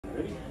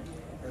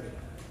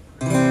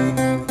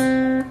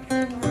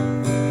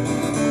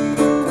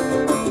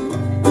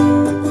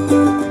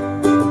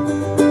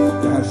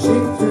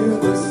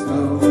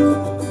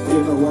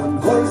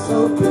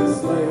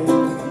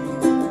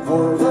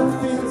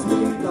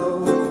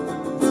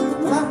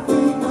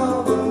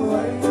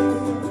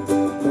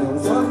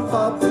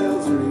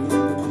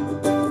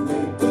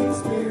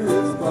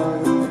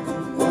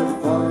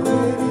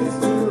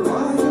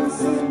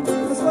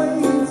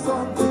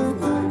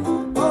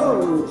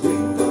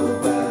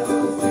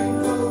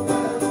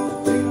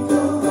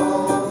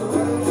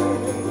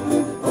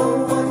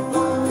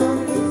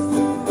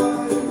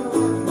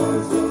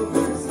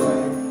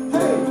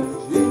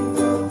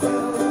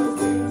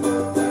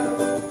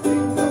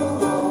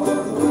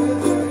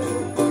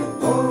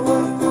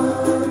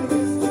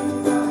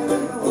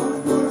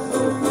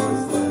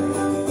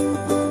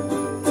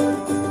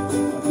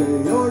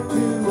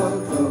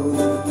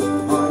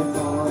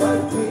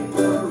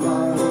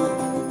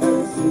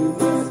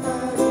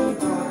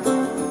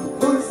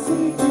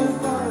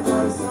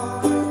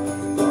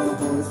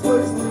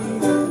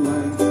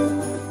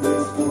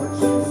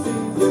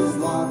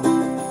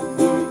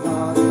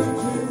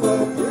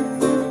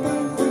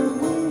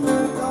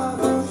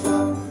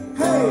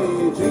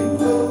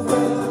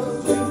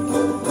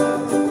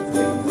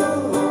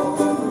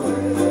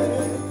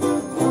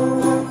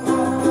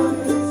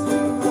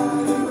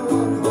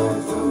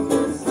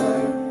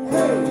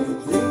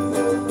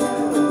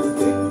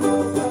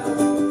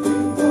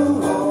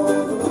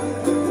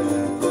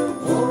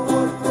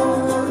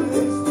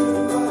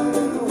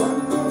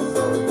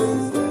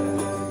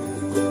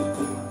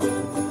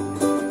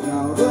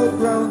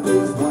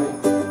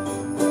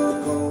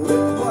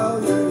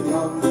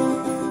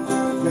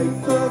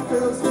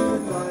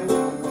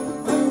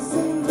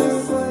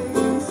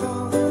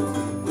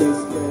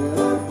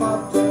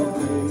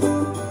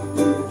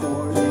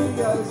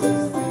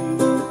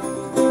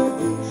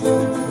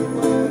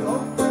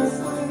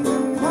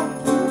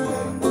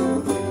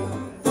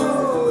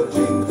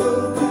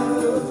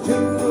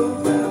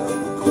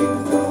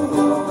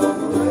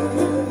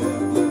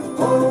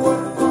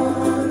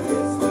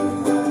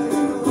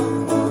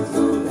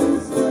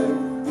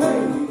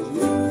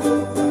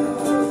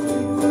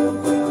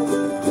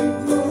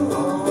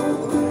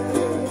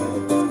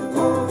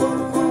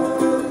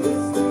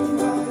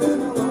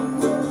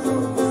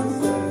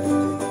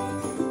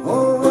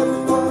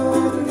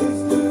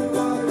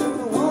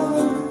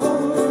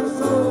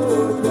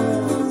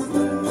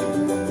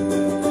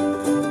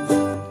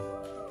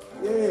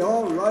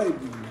right,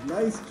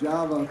 nice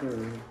job out there.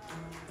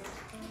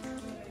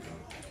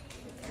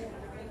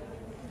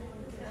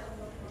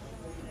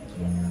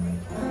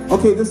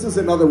 Okay, this is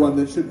another one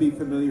that should be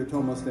familiar to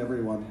almost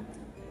everyone.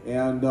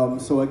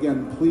 And so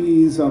again,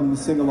 please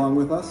sing along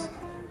with us.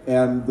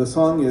 And the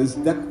song is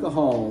Deck the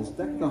Halls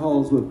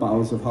with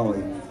Boughs of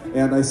Holly.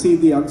 And I see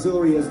the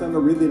auxiliary has done a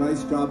really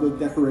nice job of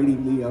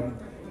decorating the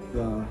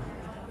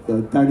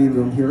dining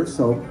room here.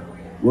 So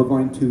we're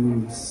going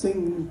to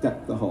sing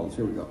Deck the Halls.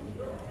 Here we go.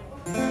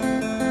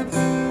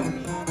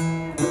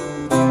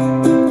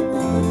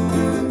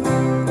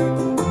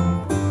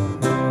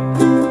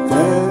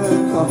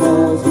 Deck the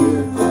halls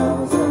with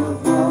boughs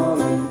of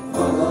holly,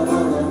 la la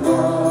la la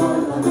la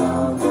la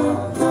la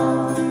la.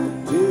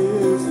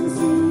 'Tis the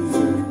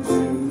season to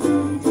be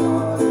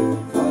jolly,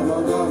 la la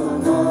la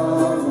la la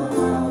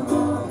la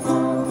la la.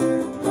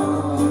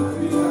 Not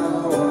be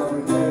now our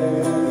day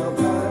of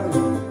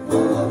merry,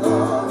 la la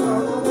la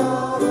la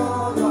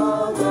la la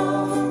la.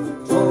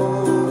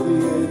 Toll the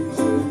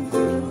ancient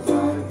hymns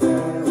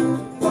bear,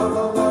 la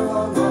la la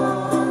la la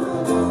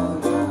la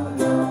la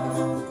la.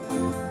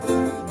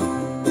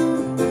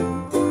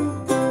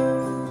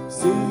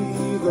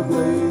 See the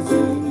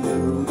blazing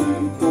hill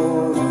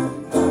before us,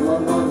 la la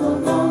la la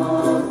la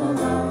la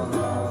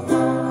la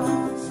la.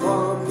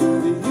 Swung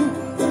the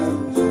youth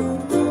and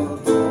jingle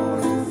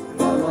boys,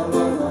 la la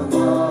la la la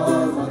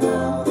la la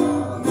la.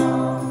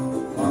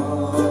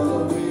 Follow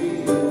me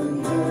in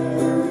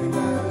merry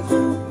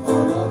measure, la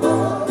la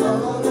la la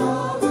la la la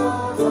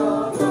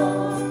la.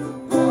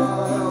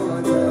 While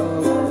I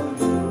tell of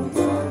you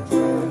my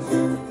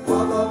treasure, la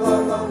la la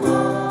la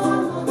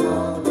la la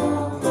la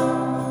la.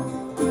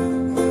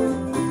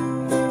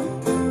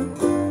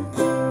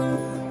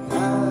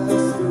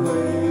 Pass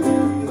away the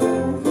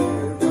old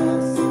year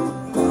passes,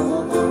 la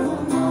la la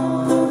la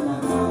la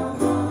la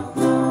la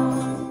la.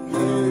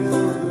 Hail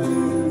the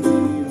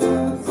new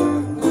lads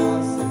and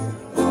lasses,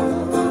 la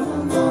la la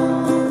la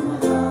la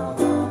la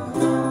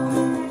la.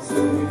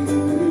 Sing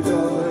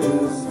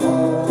joyous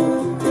all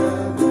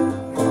together,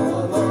 la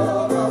la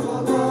la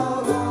la la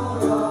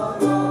la la.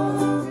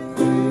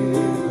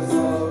 Leaders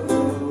of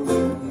the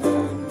wind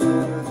and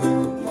weather,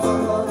 la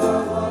la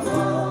la la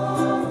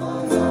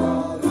la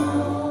la la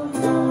la.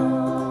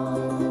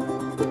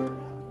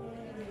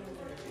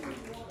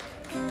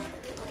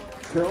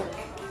 Carol,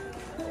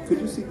 could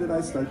you see, did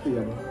I start the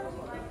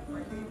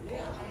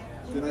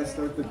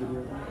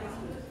video?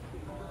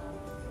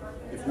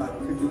 If not,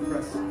 could you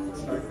press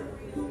start?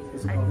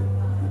 Is it going?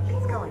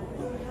 It's going.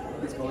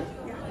 It's going?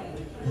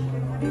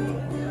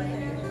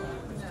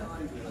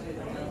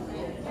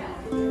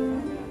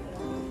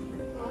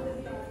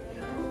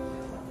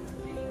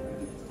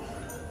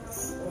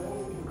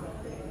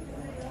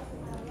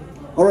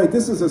 All right,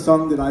 this is a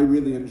song that I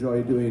really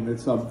enjoy doing.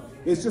 It's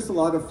just a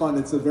lot of fun.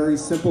 It's a very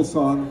simple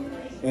song,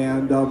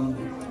 and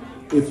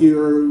if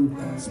you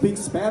speak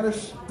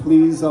Spanish,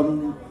 please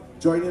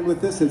join in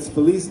with this. It's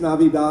Feliz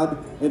Navidad,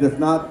 and if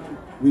not,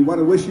 we want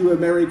to wish you a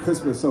Merry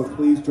Christmas. So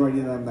please join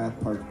in on that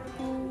part.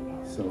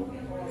 So.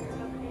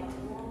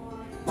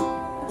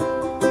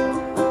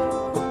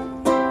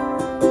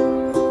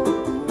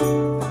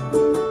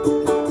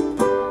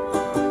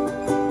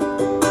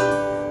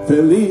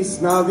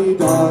 Feliz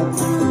Navidad,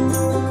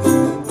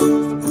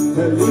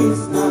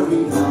 Feliz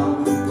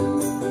Navidad,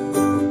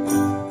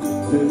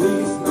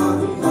 Feliz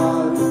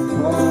Navidad,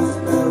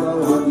 prospero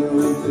año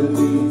y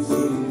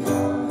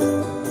felicidad.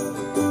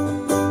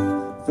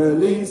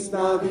 Feliz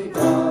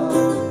Navidad,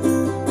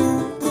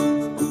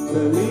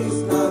 Feliz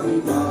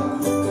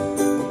Navidad,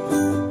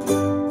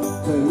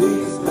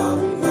 Feliz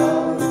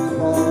Navidad,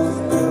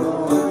 prospero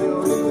año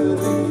y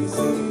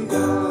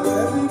felicidad.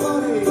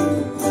 Everybody,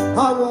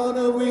 I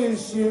wanna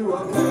wish you a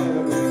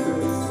Merry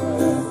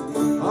Christmas.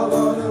 I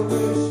wanna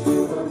wish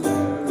you a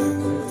Merry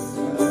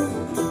Christmas.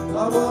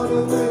 I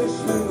wanna wish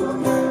you a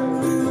Merry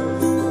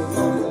Christmas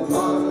from the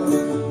bottom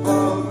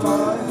of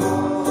my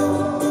heart.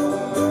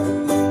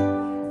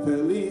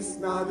 Feliz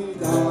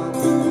Navidad,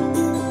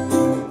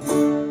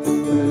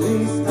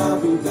 Feliz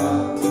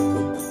Navidad,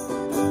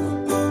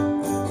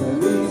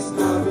 Feliz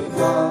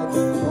Navidad,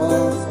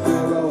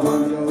 prospero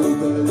año y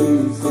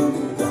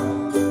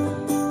felicidad.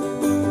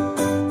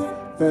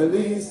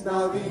 Feliz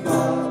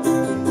Navidad,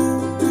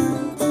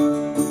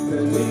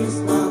 Feliz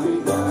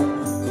Navidad,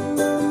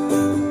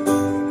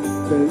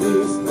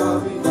 Feliz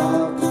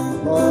Navidad,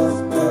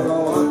 prospero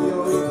año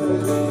y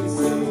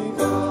felicidad.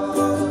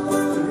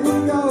 Here we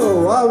go.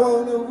 I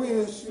wanna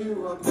wish you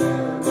a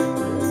Merry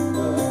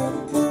Christmas.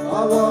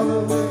 I wanna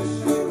wish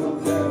you a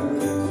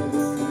Merry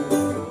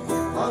Christmas.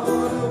 I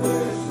wanna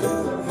wish you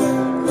a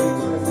Merry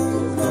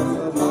Christmas from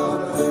the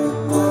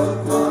bottom of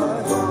my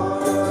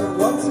heart.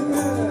 Once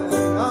again,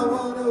 I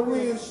wanna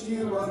wish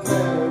you a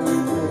Merry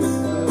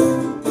Christmas.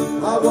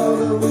 I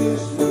wanna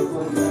wish you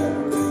a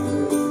Merry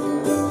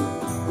Christmas.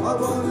 I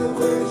wanna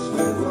wish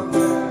you a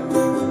Merry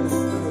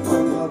Christmas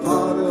from the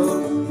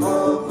bottom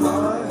of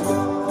my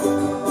heart.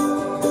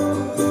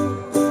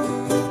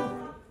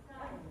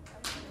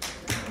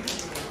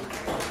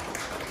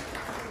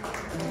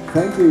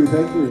 Thank you,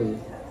 thank you.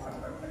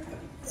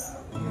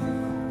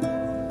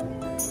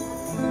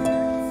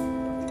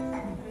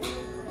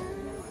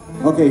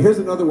 Okay, here's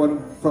another one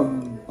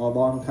from a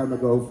long time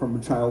ago from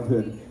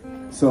childhood.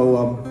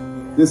 So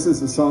this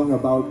is a song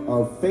about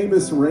our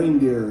famous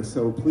reindeer,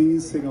 so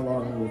please sing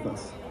along with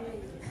us.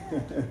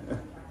 Okay,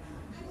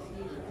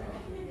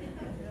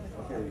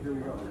 here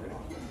we go.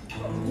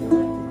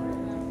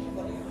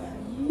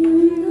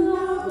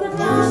 Rudolph the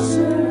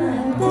Dasher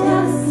and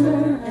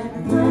Dancer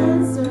and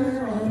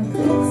Prancer and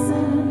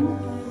Vixen,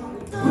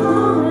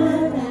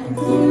 Comet and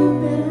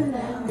Cupid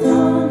and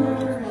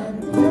Donner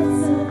and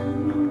Blitzen.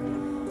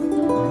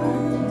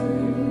 Do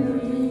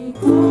you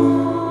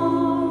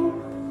recall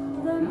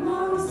the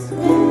most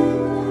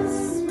famous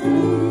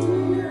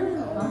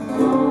reindeer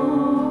of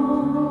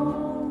all?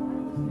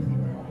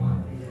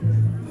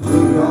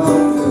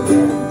 Rudolph the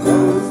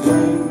red-nosed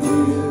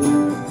reindeer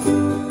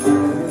had a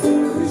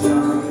very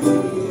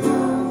shiny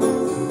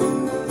nose,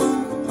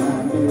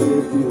 and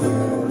if you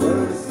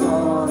ever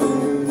saw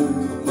him,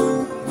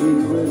 you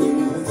would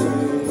even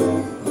say hello.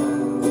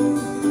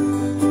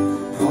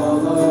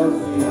 All of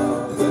the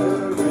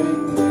other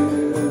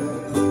reindeer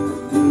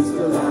used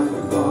to laugh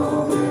and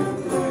call him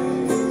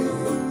names.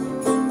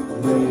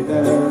 They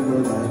never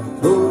let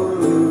poor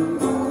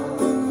Rudolph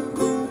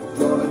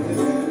join in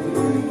any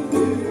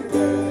reindeer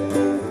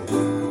games.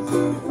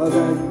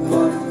 Then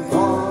one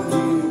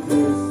foggy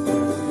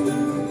Christmas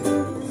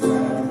Eve,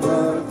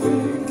 Santa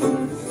came to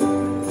say,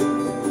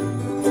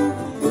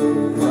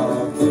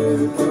 Rudolph,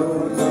 with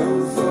your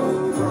nose so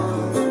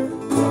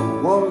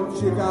bright,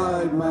 won't you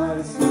guide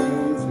my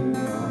sleigh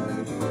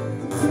tonight?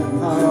 And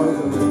how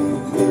the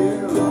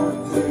reindeer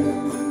loved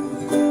him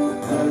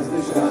as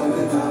they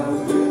shouted out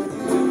with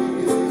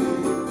glee.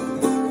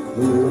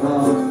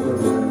 Rudolph the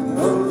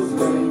red-nosed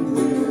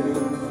reindeer,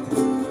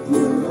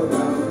 you go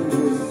down in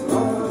history.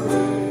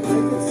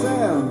 Make it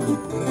sound.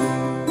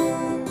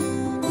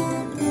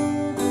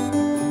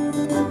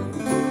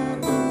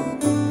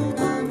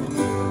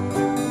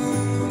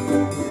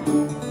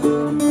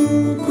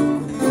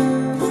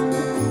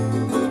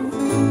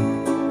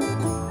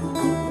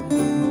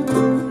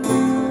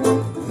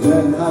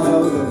 Then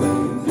how the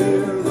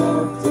reindeer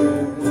loved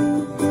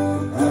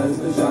him as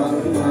they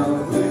shouted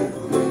out with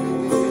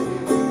glee.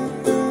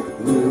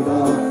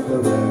 Rudolph the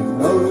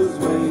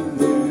red-nosed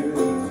reindeer,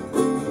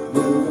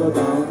 you'll go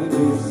down in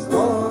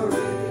history.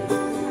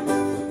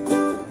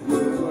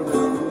 You'll go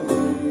down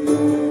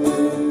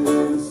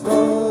in history.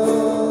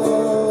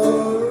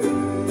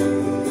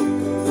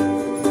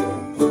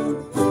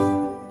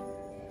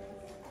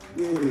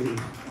 Yay.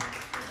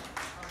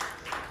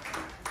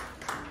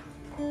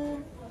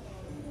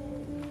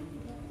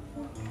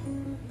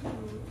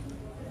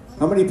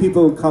 How many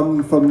people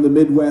come from the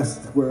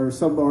Midwest where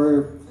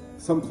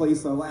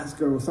someplace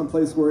Alaska or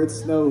someplace where it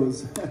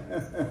snows?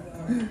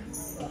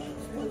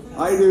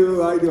 I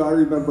do. I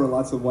remember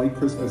lots of white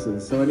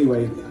Christmases. So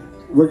anyway,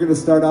 we're going to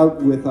start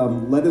out with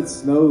Let It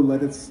Snow,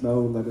 Let It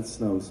Snow, Let It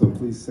Snow. So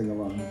please sing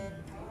along.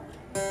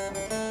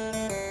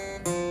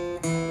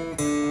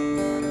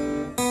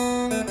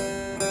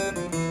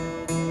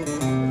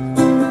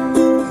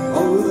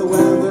 Oh, the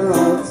weather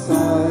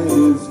outside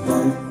is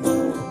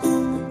frightful,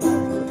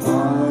 and the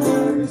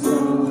fire is so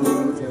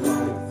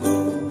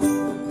delightful.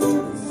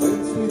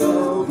 Since we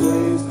no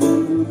place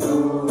to go,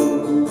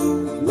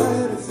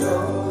 let it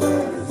snow,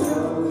 let it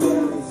snow,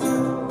 let it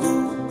snow.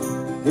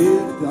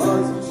 It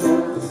doesn't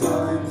show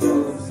signs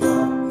of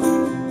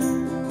stopping,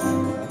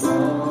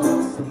 and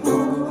that's the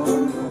point.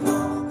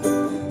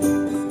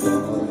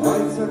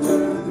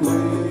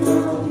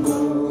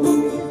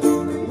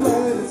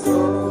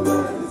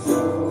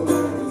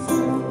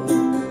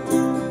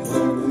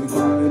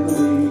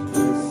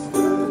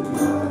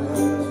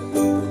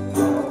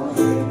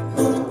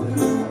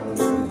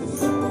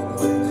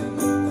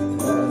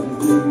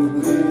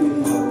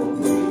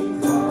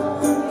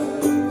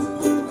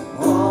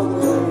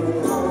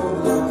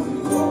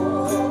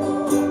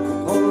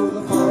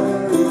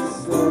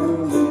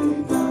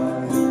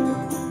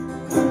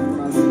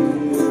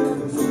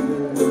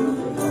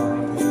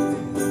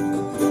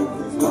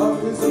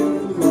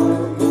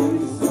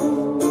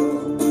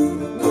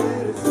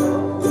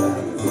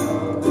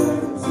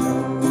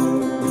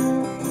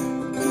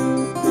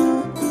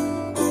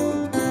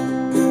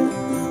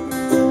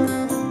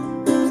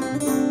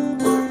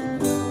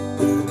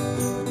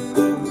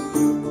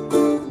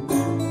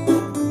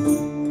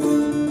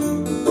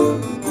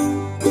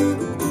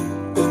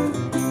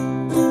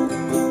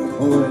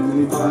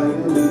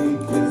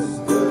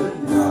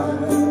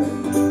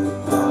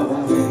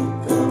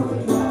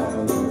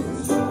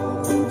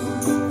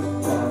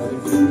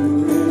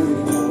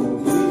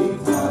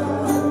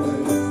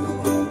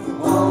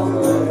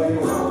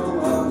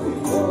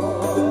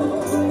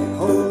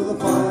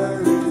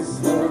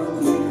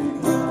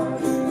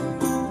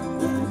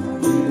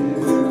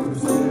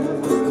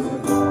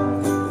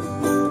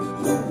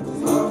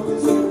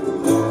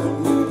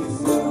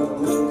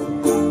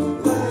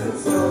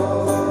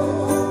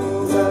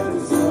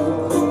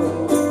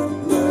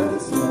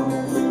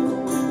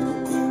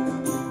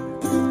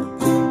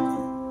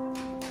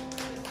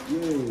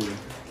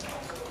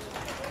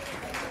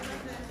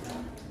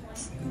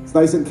 It's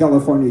nice in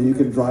California, you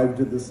can drive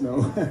to the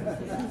snow.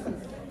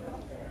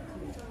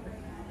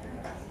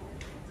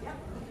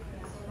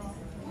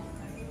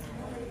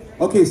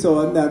 Okay, so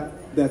on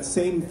that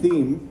same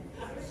theme,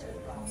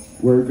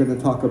 we're going to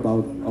talk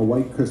about a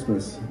white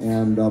Christmas.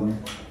 And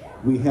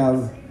we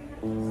have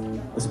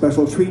a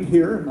special treat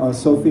here,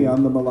 Sophie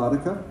on the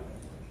melodica.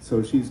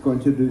 So she's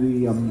going to do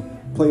the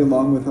play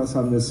along with us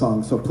on this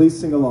song. So please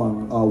sing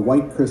along,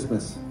 White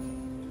Christmas.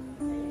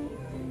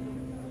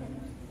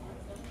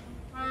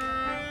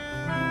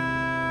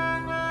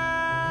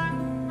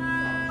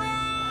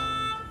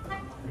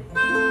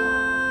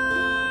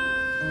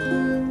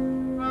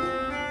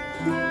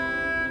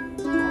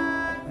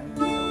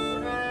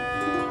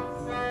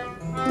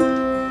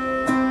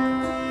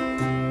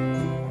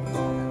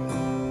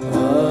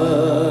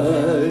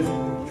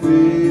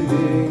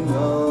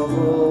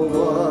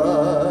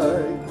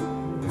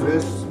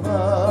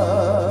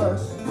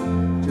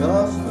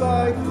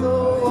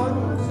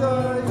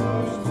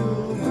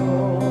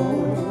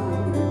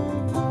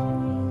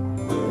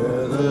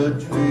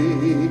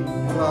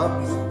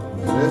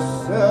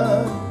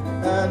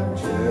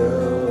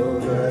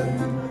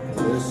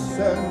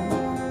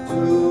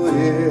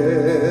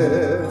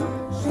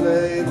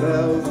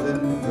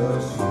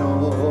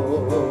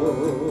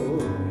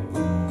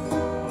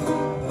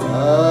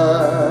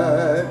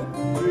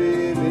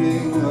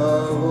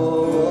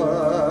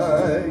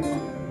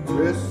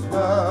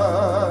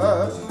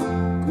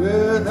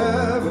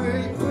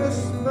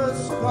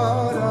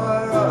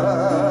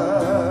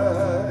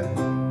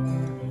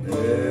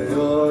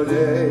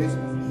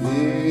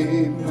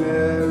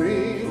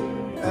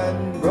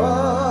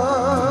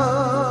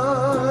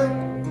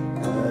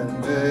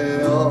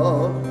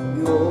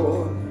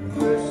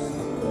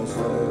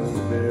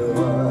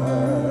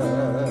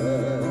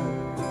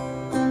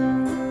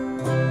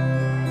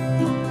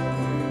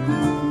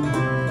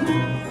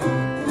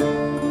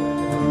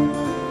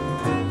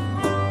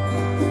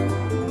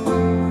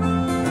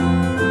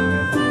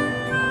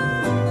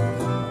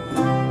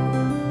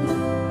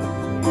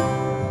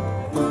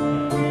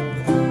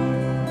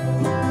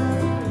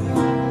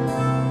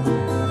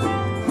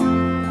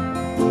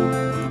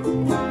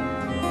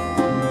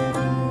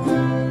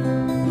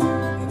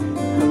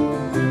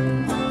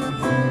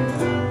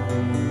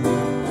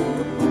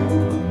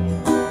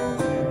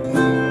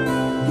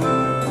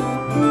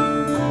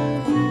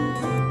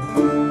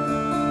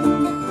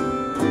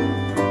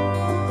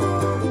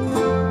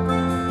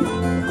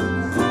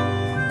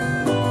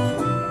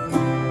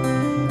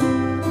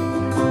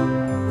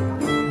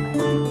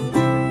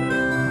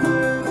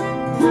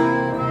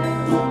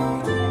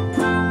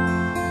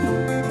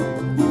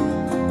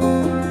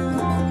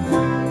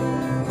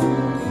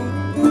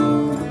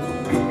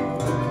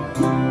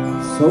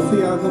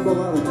 Sophie on the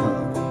melodica.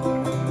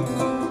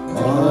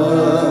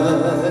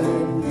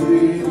 I'm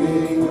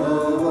dreaming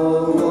of a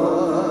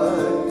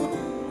white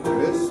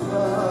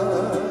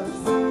Christmas,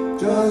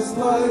 just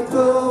like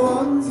the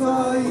ones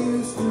I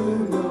used to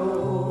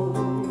know,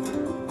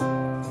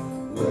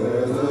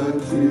 where the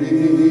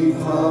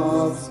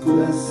treetops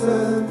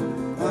glisten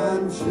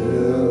and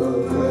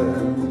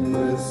children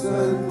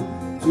listen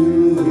to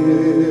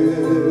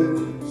hear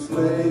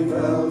sleigh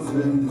bells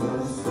in the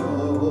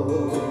snow.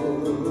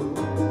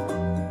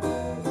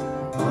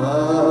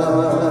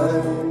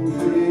 I'm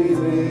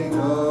dreaming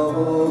of a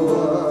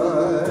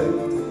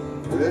white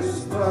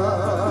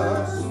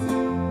Christmas,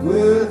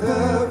 with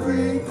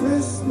every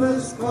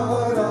Christmas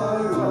card I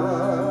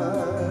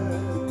write.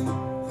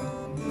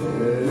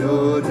 May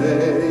your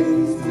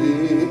days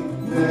be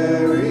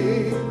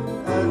merry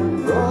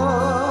and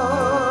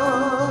bright,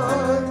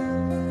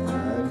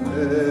 and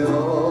may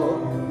all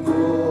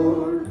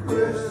your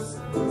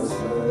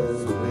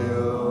Christmases be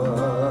white.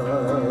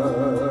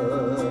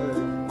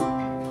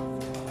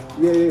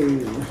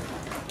 Yay!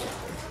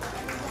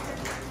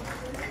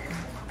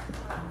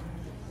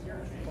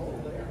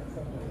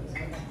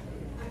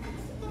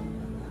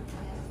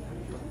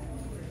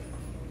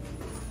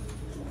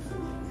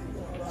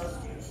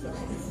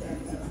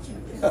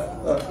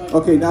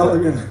 Okay, now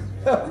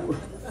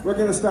we're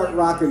gonna start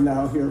rocking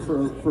now here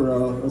for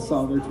a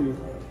song or two,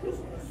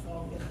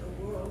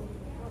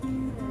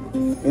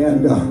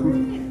 and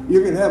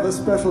you can have a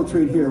special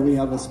treat here. We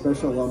have a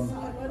special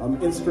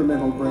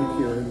instrumental break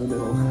here in the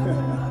middle.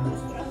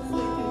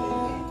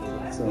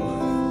 So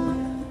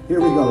here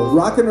we go,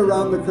 rocking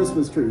around the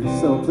Christmas tree.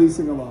 So please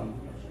sing along.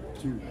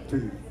 2,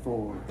 3,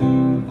 4.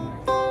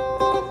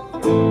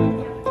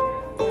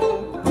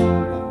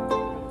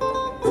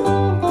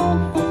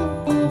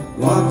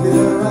 Rocking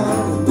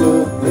around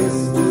the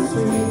Christmas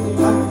tree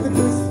like the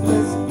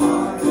Christmas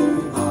party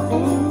hop.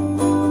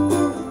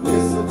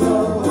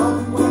 Mistletoe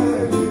hung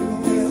where you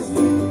kiss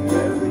me,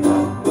 every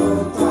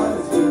couple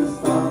tries to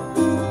stop.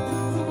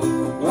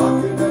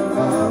 Rocking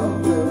around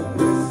the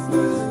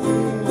Christmas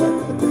tree like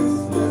the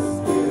Christmas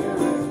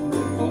spirit.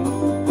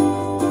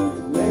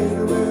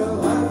 Later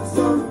we'll have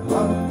some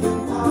pumpkin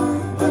pie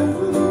and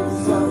we'll do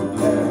some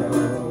caroling.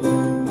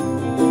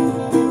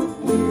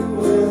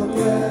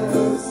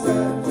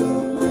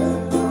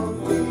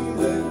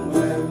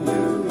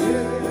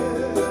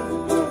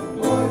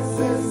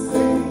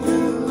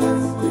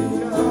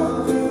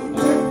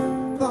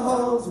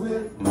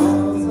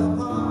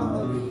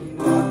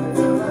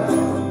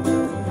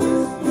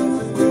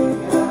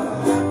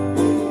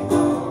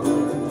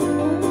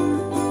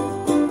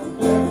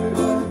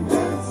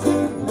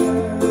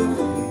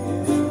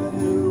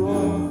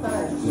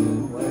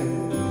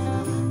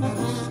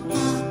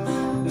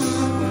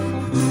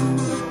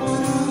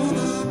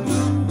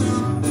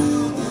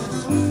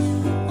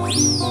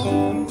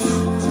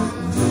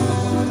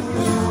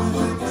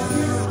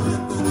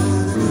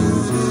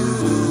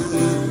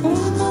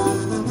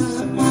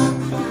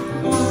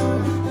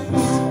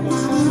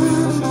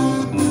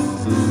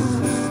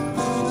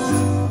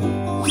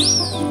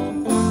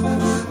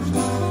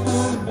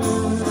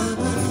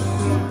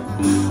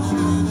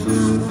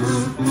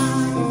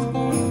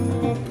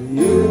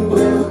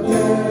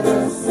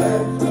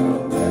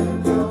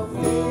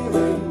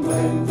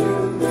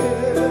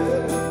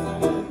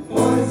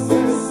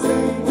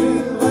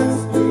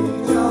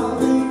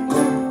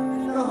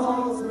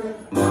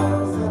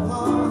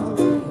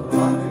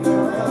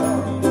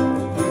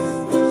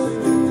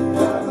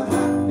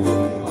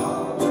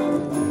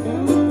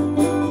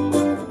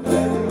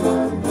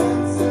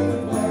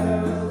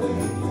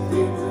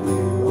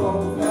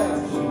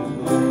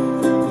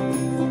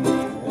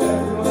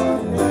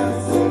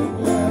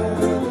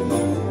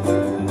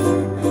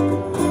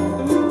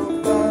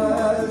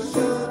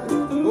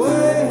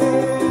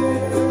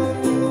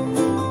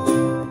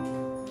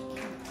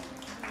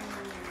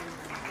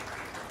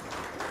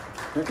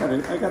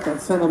 I got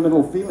that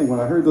sentimental feeling when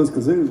I heard those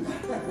kazoos.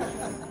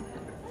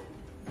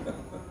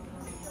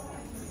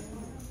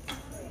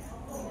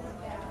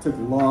 Took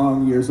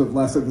long years of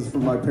lessons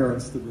from my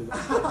parents to do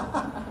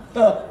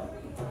that.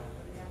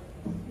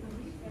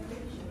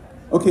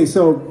 Okay,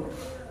 so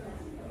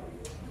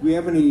do we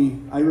have any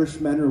Irish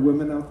men or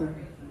women out there?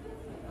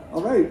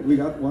 All right, we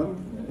got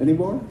one. Any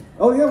more?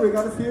 Oh yeah, we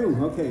got a few.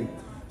 Okay.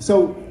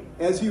 So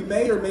as you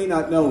may or may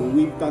not know,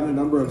 we've done a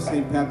number of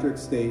St.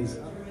 Patrick's Days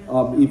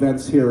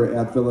events here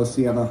at Villa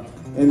Siena.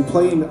 And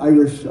playing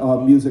Irish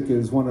music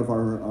is one of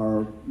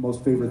our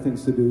most favorite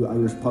things to do,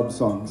 Irish pub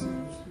songs.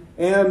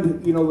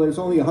 And, you know, there's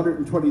only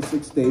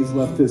 126 days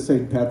left to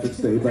St. Patrick's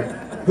Day, but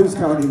who's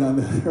counting on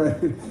that,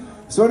 right?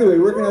 So anyway,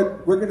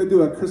 we're gonna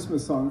do a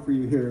Christmas song for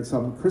you here. It's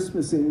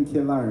Christmas in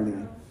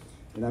Killarney.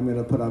 And I'm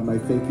gonna put on my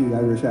fakey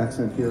Irish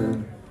accent here,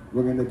 and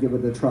we're gonna give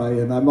it a try.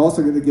 And I'm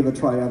also gonna give a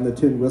try on the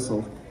tin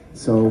whistle.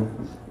 So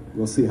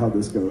we'll see how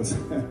this goes.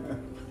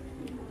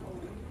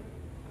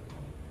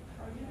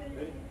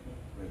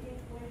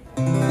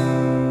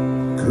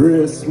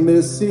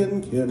 Christmas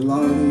in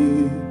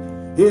Killarney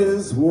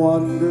is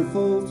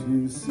wonderful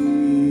to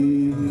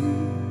see.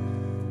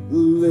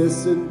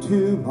 Listen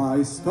to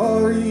my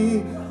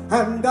story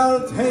and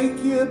I'll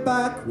take you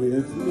back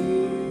with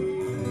me.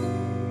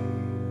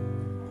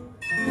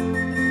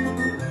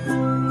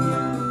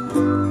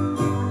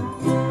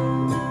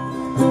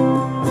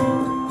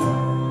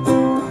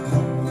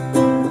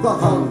 The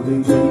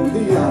holly green,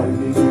 the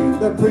ivy green,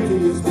 the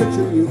prettiest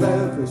picture you've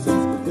ever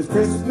seen is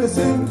Christmas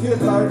in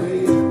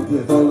Killarney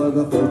with all of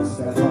the folks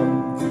at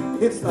home.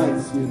 It's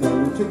nice, you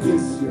know, to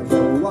kiss your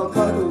beau while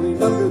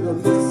cuddling under the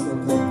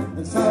mistletoe.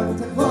 And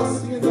Santa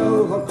Claus, you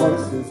know, of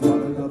course, is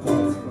one of the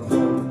boys from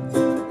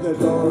home. The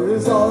door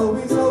is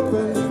always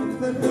open,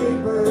 the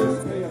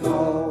neighbors pay it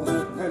all.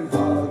 And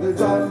Father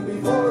John,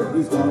 before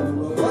he's gone,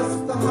 will bless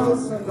the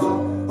house and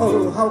all.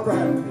 Oh, how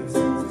grand it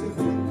seems to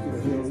be your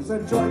heels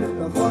and join in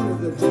the fun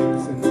of the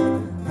jigs and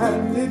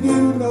did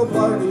you know,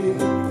 Barney,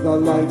 the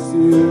likes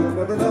you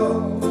never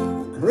know.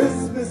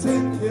 Christmas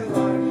in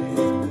Killarney.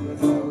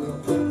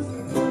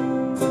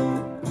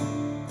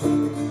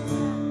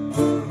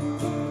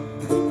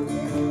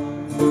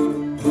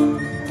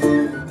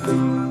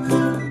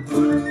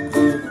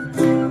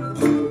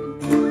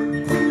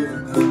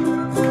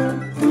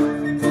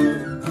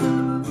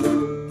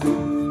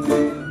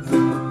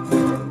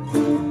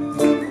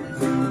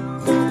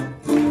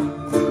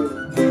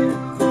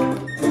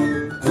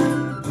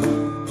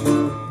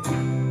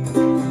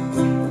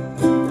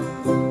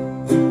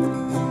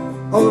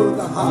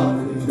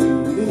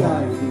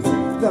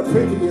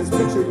 Prettiest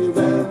picture you've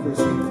ever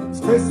seen. It's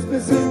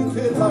Christmas in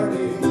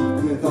Killarney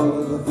with all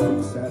of the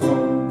folks at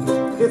home.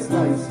 It's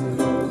nice, you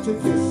know, to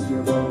kiss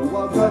your beau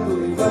while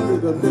cuddling under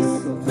the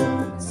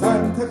mistletoe.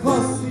 Santa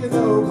Claus, you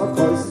know, of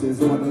course, is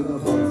one of the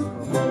boys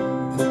from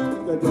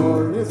home. The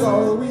door is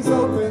always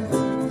open,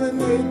 the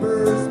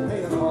neighbors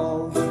pay it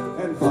all.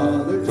 And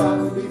Father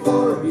John,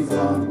 before he's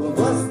gone, will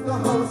bless the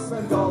house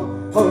and all.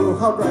 Oh,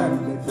 how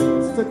grand it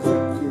feels to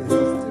click your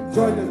heels, to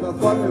join in the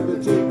fun of the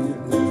jig.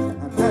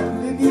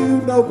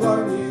 No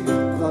Barney,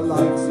 the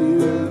likes you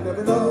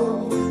never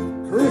know.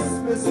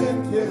 Christmas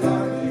in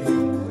Killarney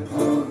with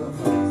all the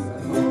folks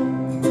at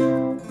home.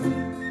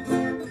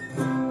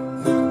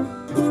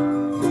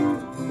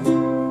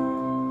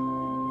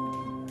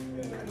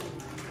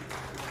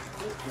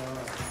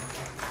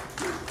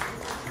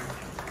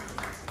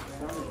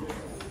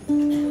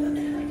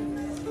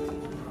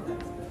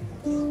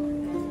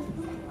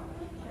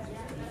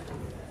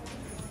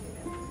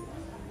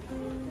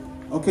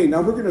 Okay,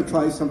 now we're going to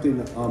try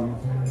something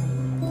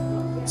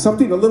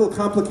something a little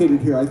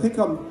complicated here. I think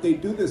they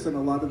do this in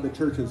a lot of the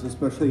churches,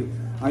 especially,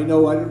 I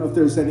don't know if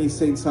there's any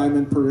St.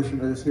 Simon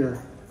parishioners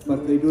here,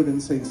 but they do it in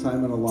St.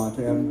 Simon a lot.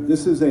 And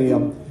this is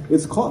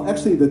it's called,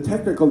 actually the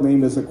technical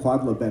name is a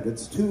quadlibet.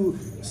 It's two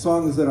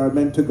songs that are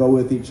meant to go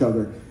with each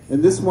other.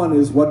 And this one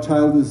is What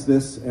Child Is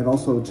This? And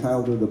also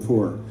Child of the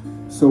Poor.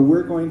 So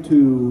we're going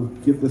to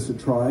give this a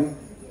try.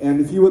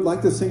 And if you would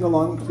like to sing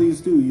along, please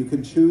do. You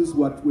can choose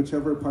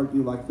whichever part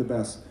you like the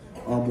best.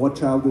 What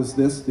Child Is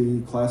This?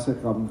 The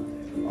classic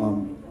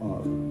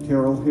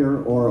carol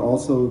here, or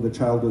also The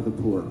Child of the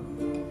Poor.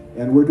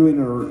 And we're doing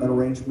an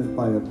arrangement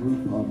by a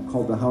group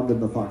called The Hound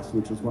and the Fox,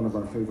 which is one of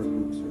our favorite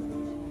groups here.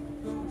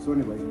 So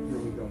anyway, here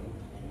we go.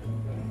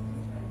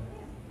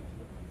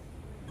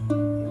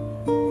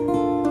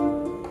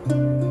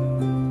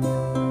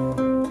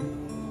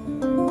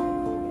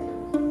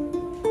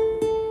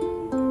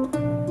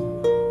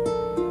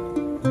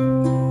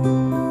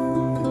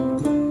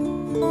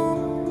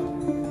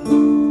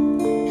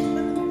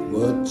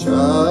 What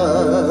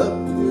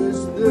child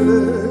is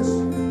this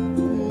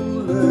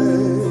who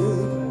lay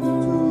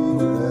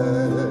to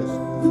rest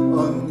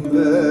on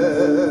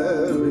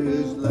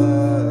Mary's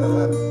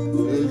lap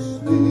is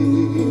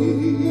sleep?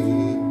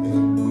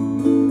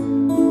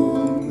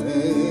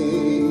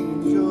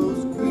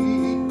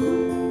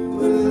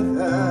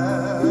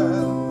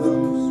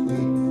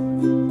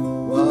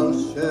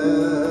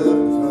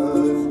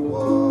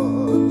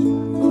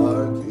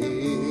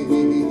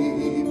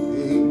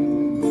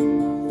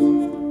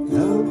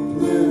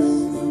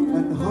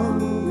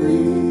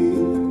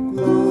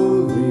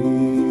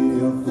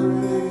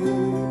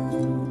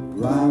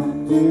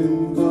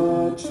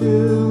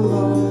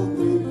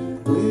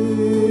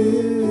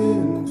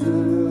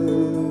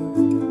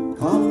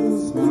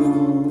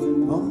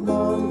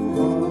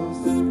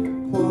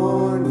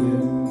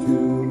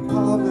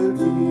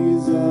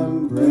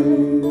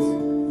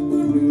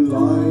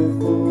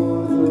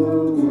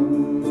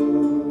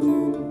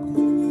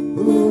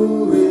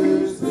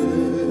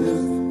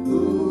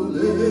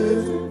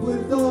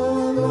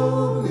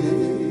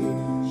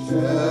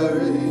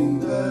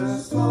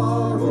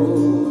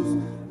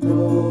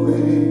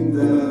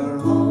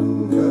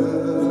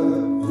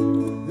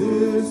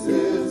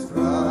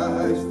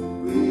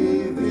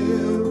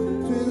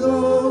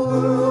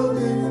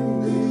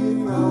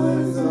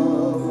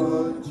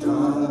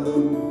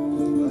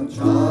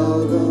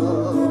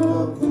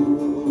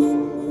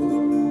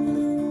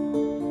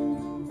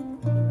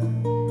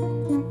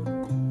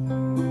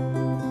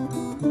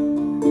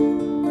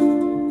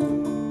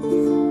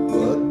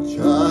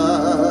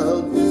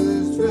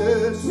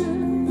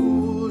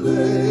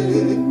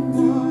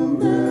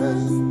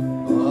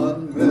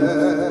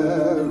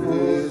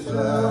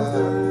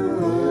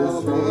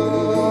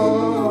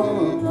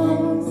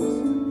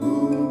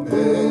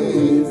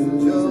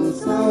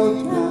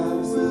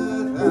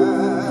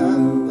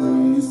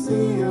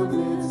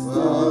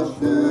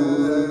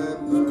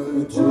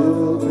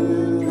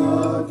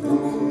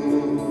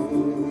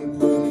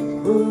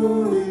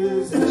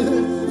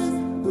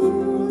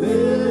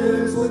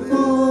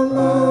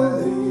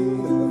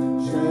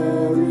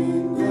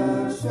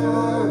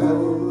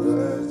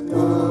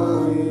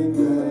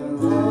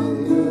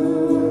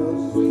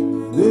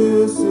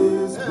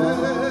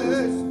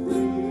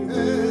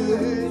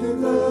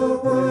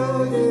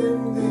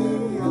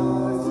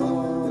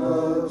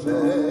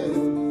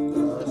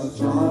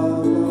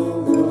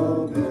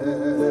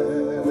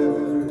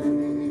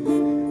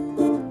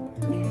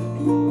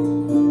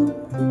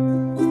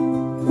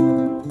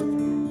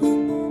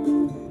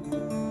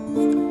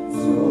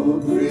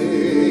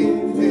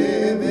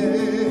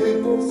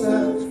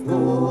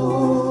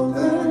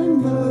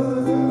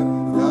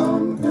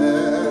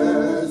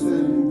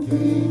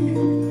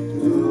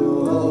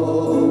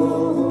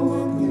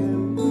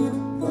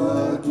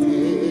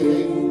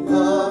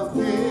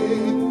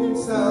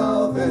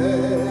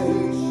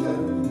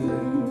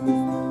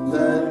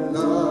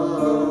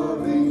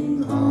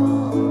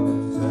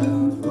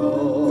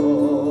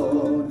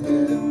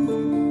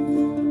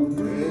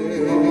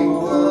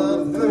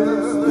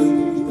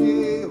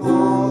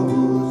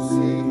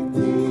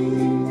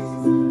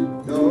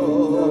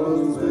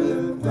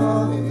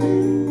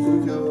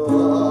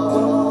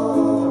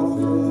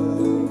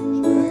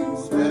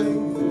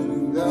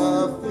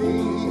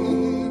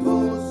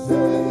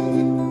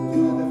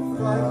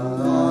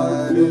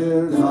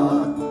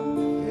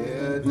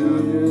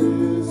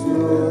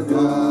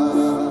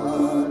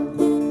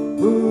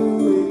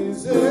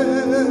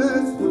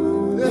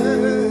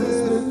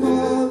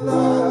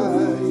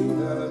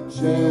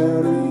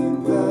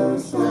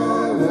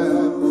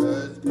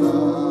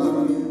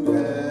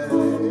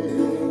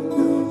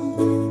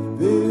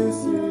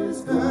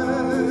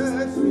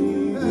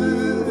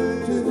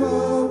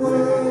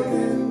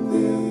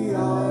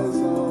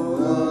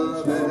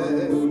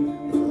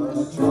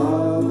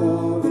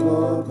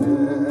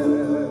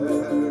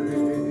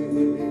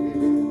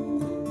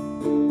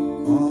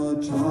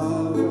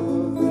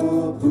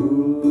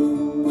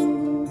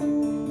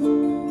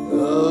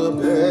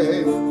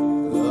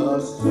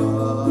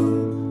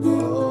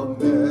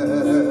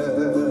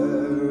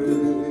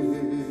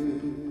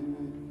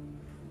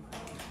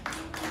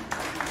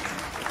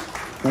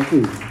 Thank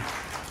you.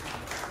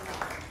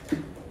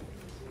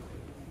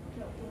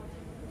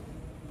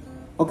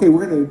 Okay,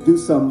 we're going to do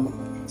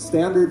some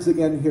standards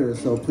again here,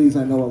 so please,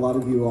 I know a lot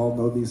of you all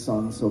know these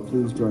songs, so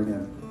please join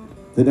in.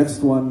 The next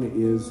one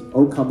is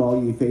 "O Come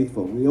All Ye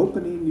Faithful,"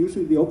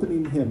 usually the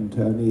opening hymn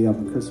to any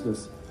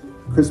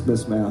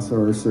Christmas Mass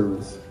or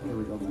service. Here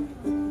we go.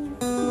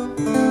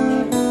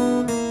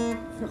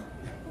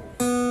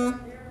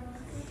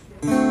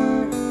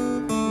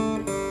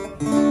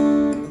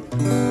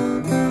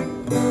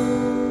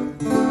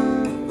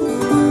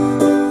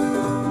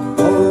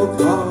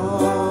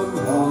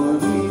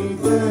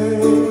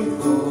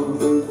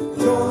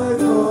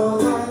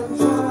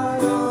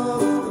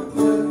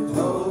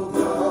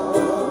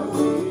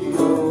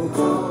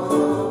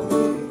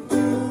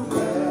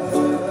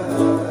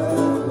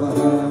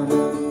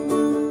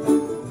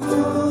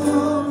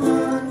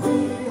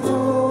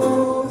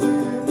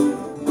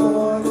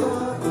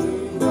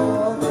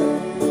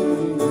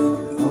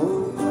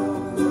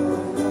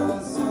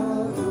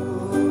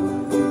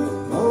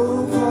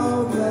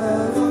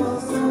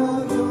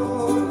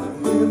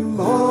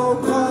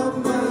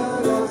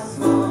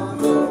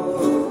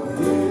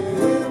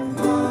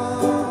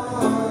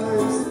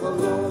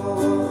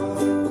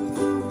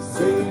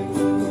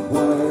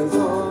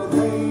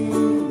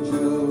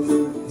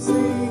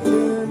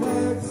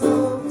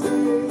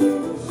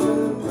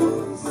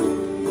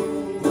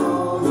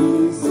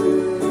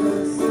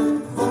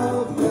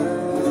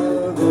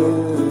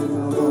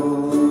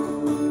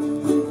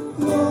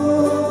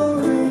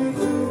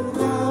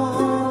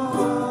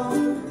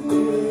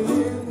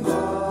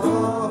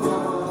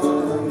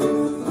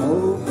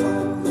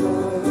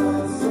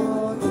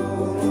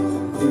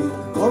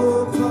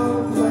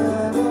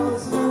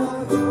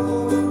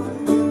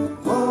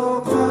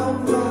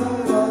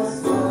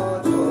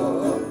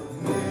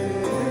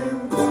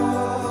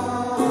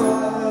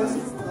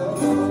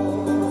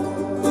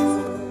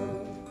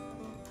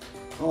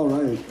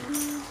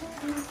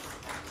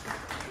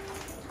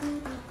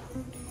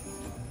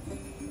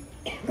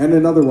 And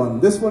another one.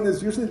 This one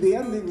is usually the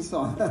ending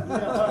song.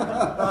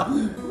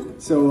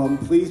 So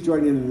please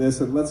join in this,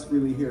 and let's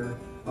really hear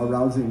a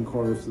rousing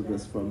chorus of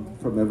this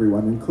from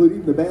everyone,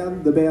 including the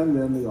band,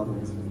 and the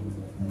audience.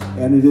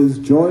 And it is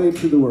 "Joy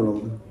to the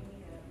World."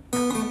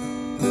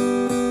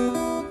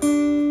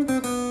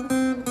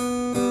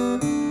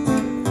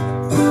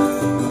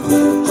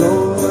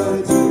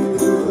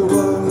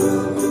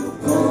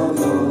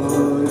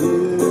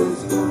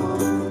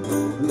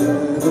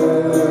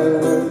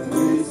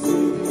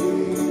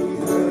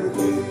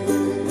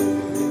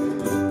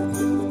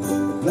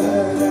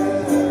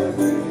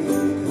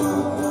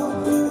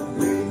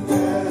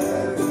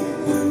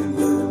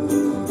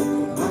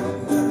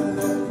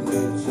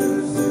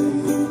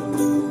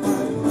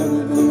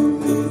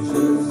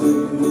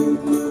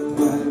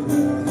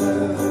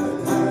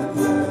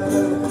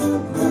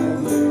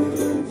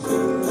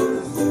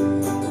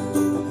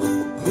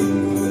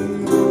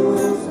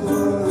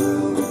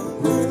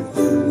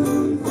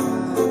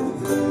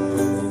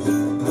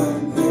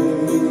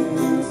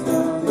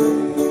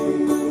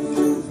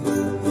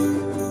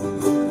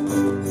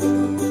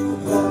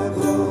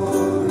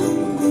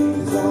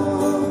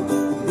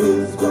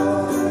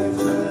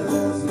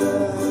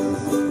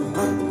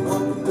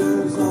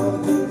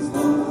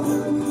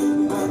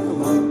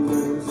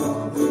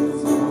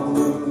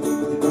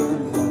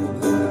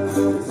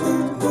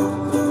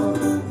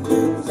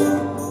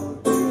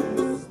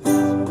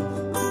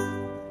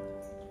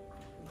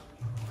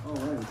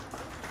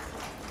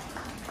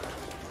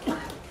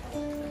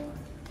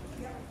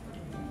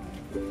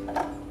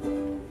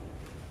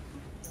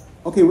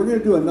 Okay, we're going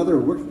to do another.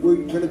 We're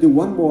going to do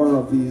one more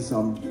of these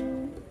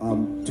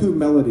two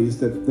melodies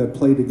that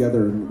play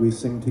together and we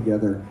sing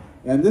together.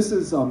 And this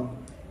is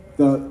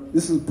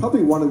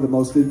probably one of the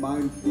most, in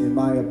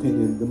my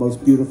opinion, the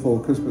most beautiful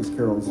Christmas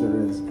carols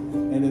there is.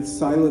 And it's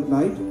 "Silent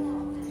Night."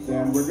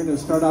 And we're going to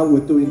start out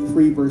with doing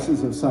 3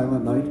 verses of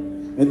 "Silent Night,"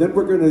 and then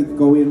we're going to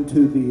go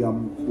into the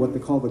what they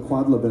call the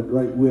quadlibet,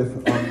 right,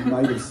 with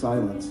 "Night of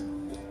Silence."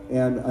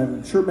 And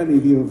I'm sure many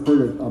of you have heard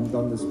it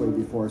done this way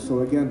before. So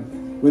again,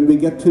 when we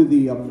get to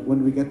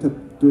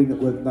doing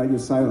it with "Night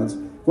of Silence,"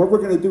 what we're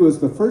going to do is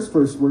the first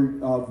verse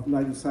of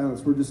 "Night of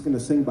Silence," we're just going to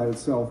sing by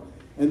itself,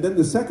 and then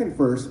the second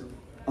verse,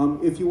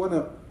 if you want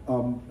to,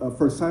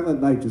 for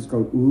 "Silent Night," just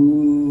go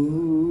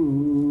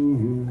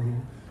ooh,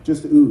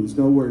 just oohs,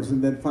 no words,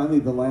 and then finally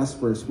the last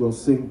verse we'll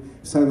sing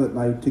 "Silent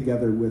Night"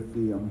 together with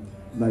the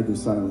 "Night of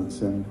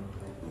Silence," and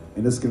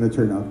it's going to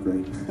turn out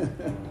great.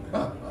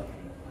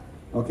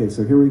 Okay,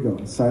 so here we go: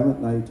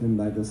 "Silent Night" and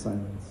 "Night of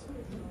Silence."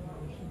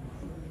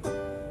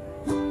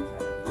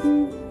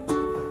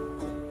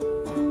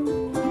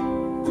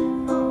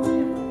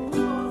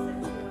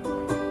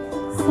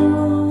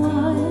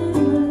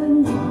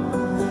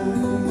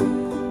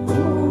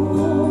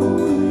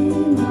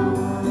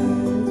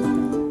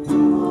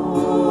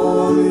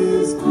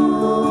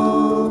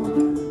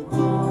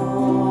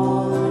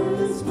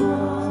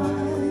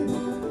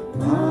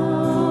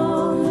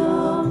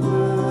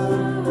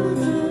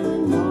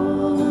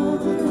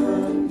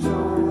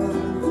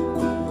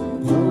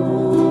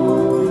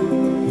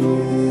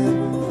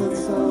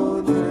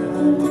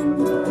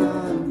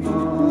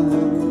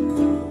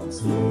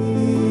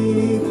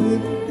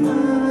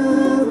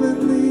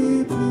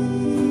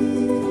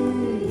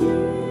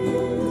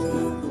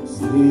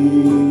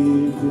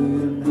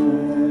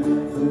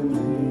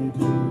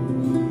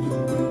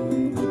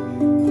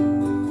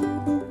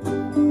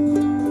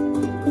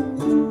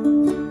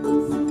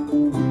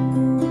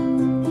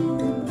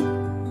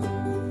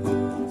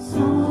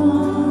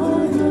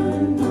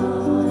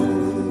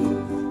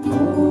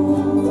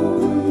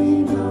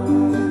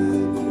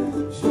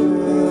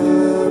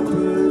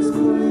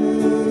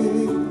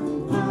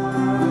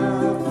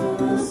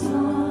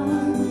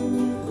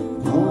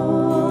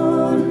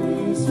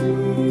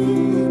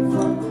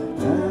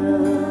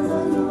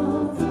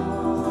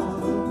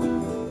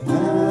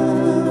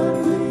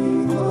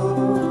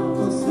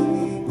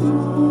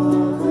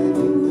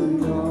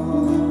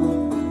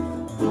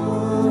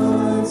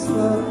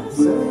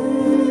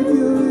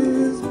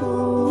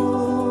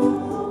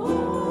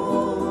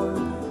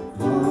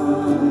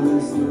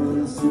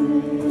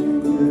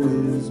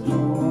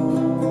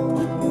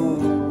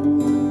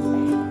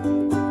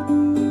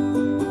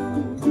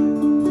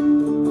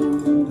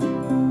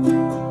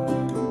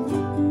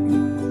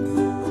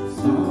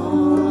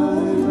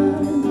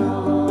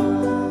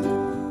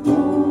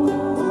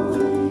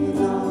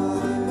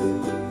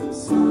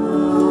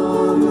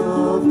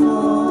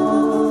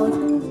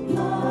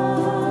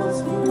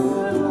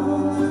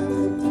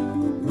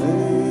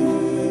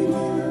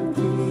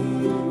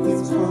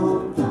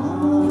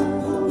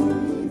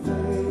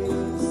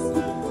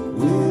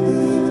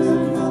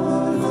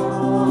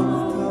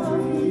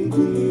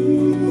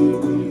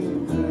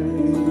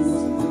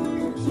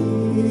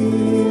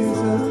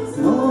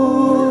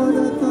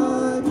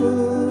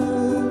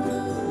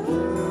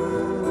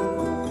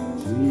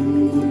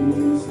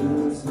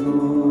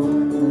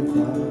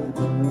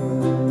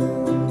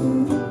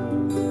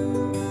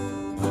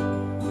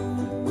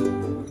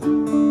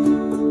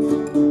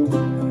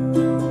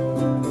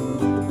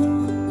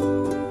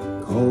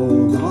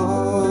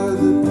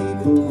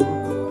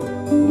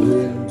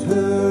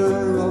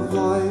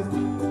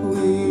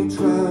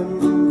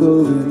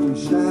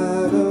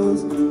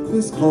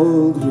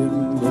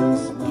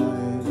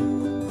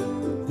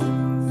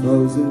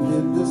 Frozen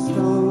in the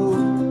snow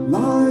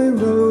lie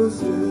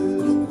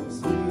roses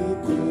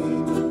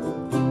sleeping,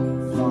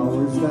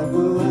 flowers that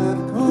will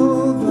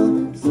echo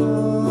the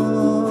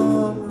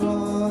sunrise.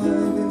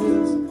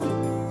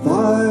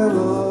 Fire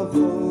of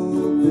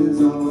hope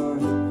is our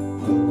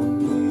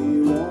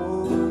only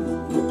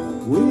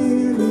one.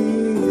 Weary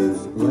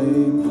its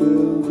flame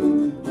will be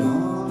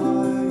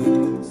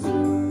dying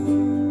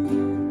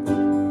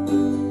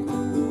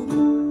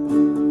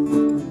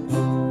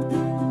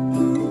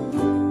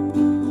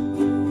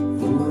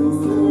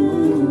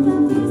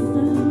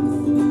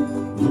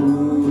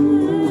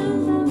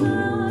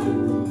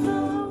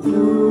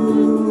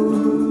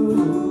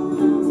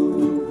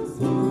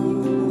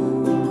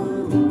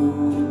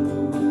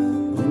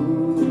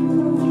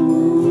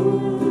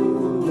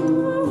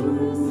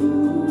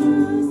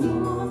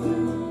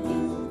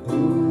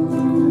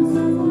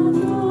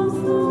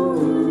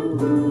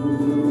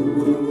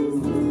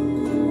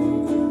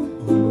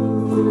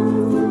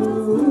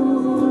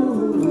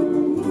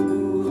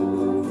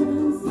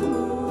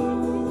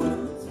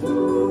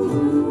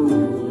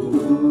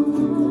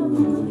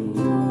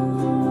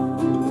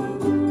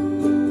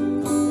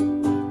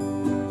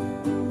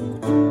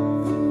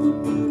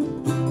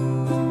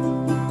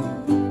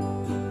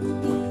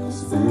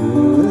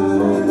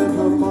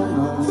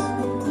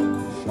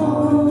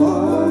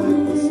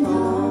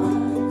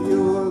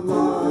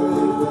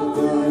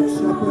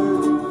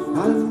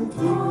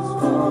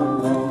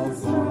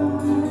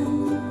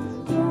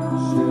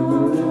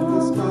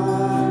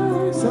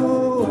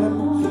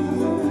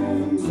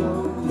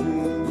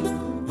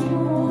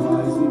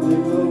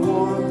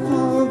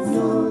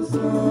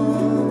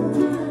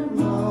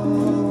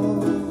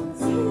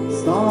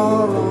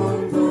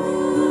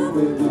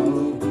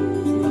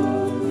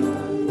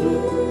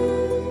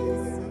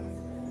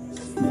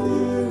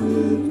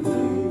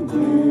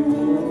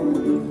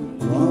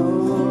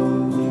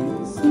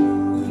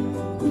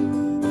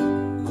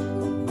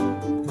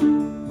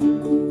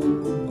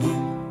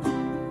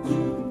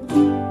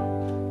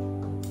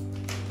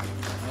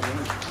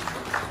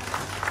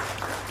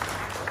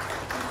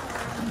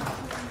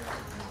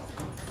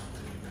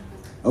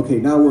Okay,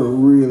 now we're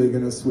really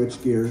going to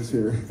switch gears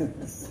here.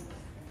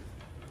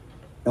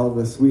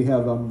 Elvis, we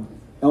have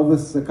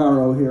Elvis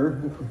Zaccaro here.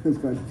 Who's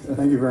going to,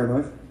 Thank you very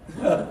much.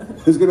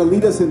 who's going to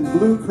lead us in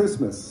Blue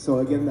Christmas. So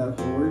again, the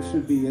words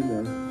should be in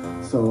there.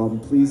 So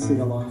please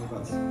sing along with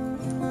us.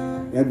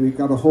 And we've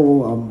got a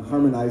whole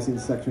harmonizing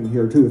section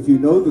here too. If you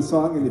know the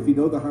song and if you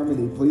know the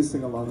harmony, please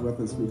sing along with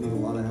us. We need a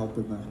lot of help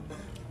in that.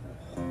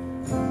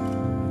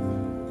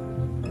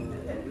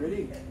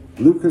 Ready?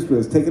 Blue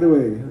Christmas, take it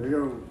away. Here we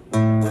go.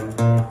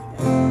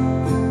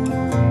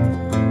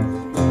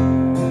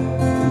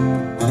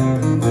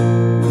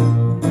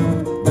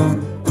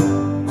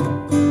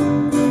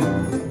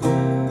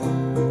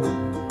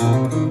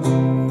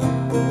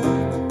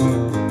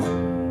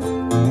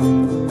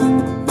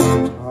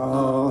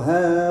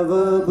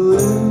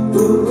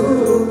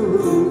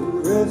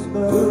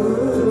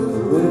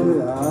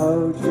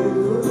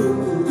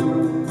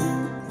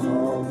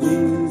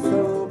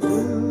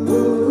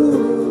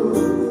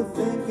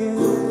 Thinking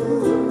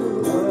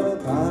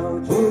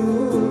about you.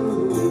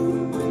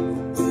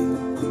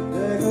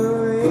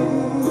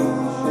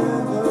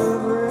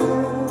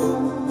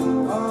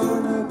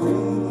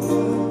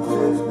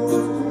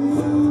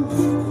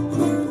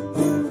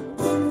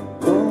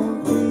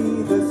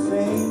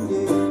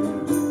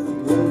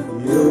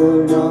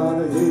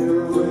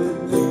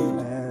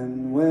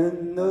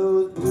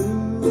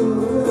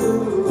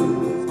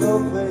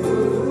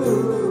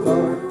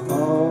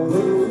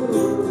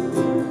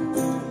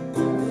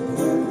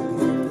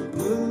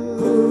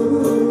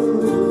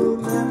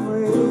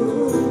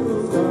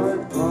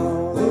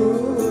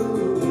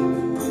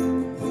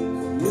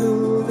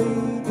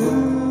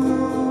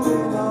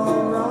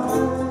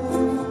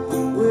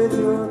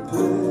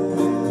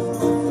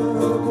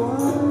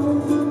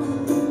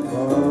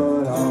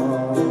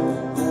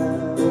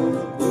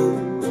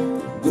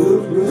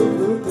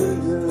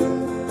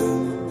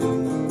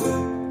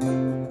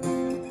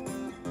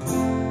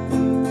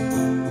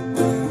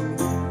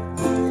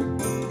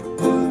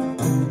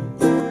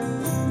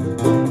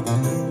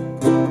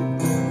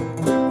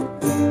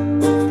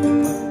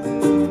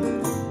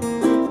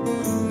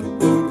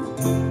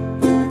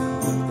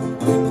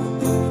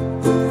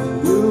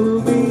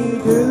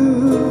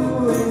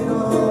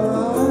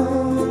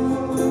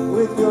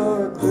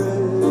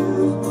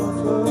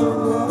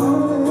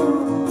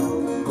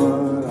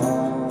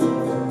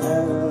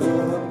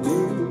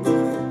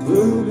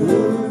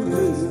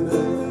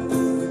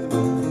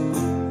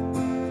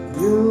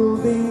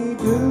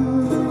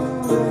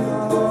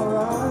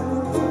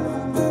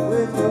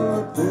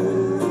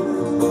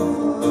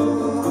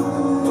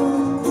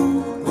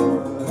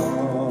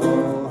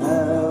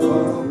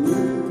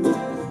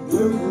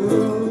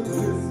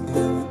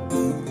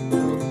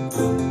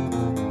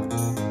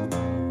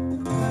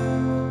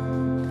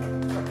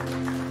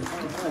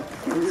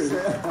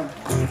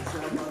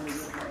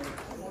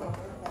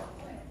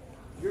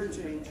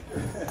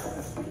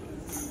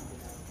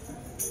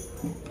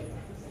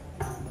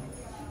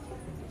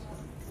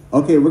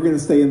 Okay, we're going to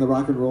stay in the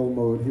rock and roll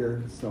mode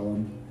here,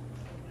 so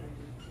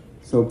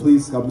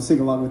please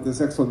sing along with this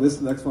next one. This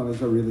next one is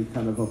a really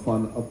kind of a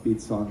fun, upbeat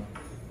song.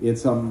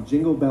 It's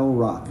Jingle Bell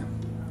Rock.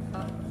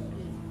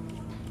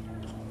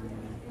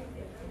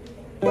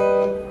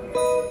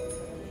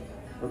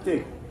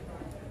 Okay,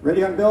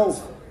 ready on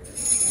bells?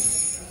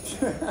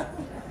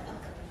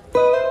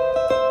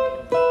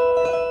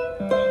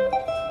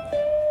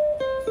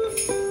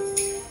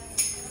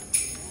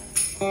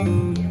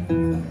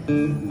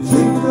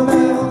 Jingle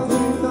bell,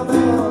 jingle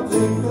bell,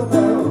 jingle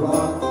bell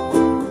rock.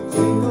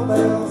 Jingle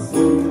bells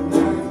swing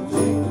and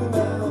jingle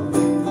bell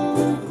ring.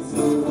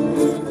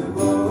 Snowing and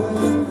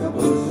blowing the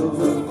bushels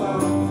of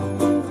fun.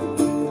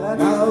 And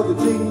now the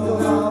jingle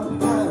hop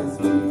has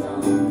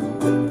begun.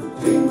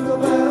 Jingle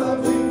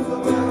bell,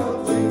 jingle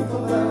bell,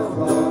 jingle bell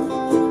rock.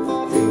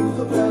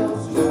 Jingle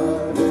bells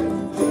chime,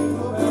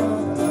 jingle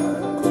bell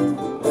time.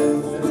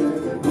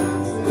 Dancing and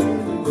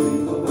dancing,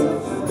 jingle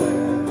bells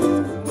swing.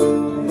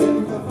 In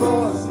the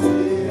frosty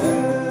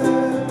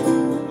air,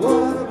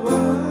 what a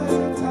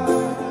bright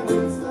time!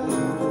 It's the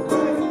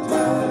right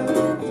time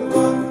to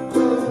rock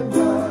the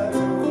night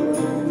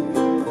away.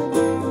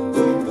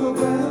 Jingle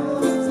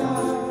bells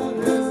time,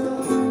 it's the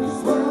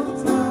swell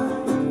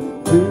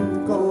time to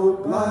go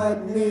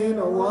gliding in a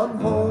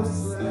one-horse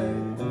sleigh.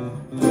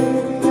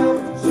 Giddy up,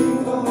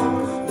 jingle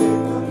horse,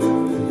 pick up your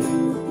feet,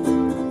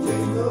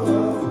 jingle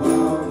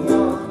around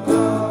the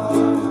clock.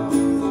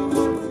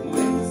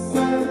 Mix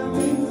and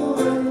mingle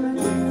and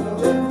jingle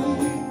and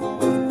beat.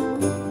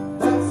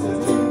 That's a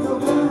jingle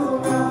bell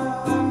rock.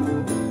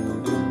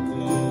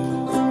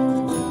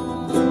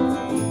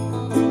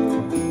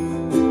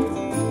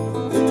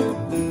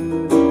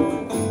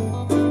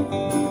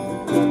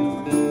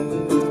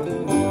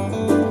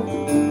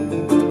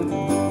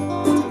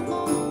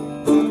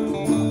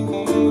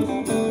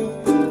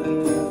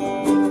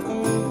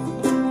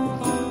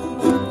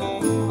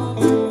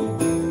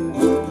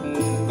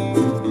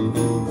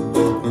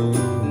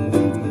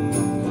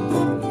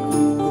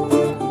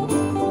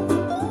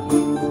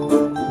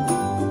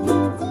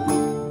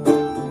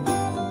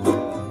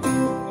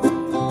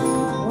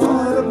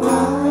 What a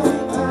bright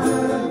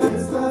time,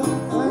 it's the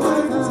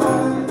right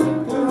time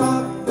to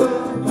rock the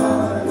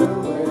night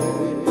away.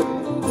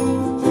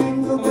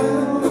 Jingle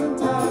bell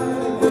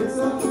time, it's a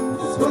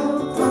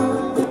swell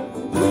time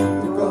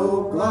to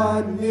go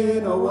gliding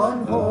in a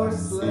one-horse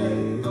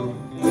sleigh.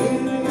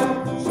 Giddy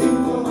up,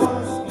 jingle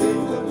horse,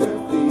 pick up your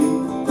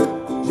feet,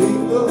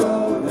 jingle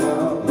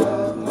around the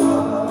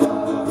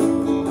clock.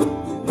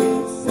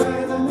 Mix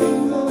and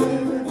mingle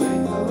in a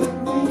jingle and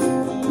beat.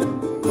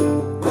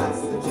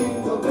 That's the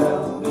jingle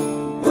bell,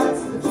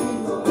 that's the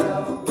jingle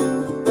bell,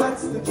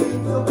 that's the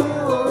jingle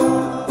bell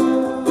rock.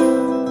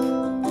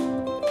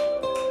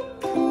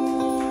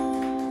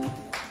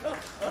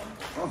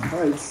 All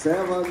right,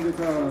 Sam on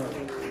guitar.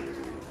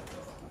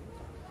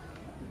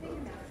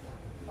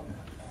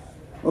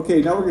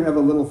 Okay, now we're going to have a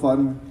little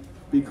fun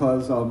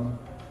because,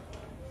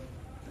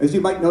 as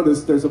you might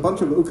notice, there's a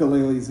bunch of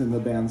ukuleles in the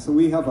band, so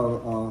we have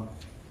an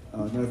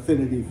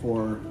affinity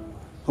for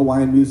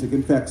Hawaiian music.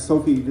 In fact,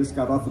 Sophie just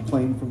got off a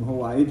plane from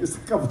Hawaii just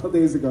a couple of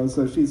days ago,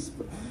 so she's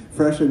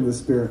fresh in the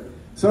spirit.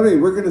 So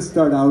anyway, we're going to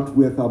start out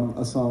with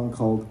a song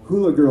called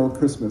Hula Girl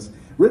Christmas,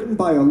 written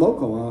by a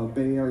local,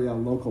 Bay Area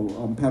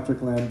local, Patrick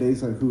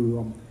Landeza,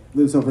 who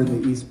lives over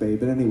in the East Bay.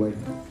 But anyway,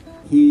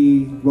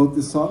 he wrote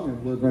this song,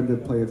 and we're going to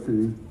play it for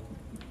you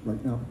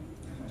right now.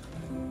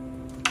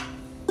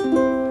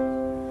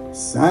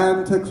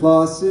 Santa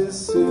Claus is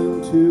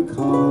soon to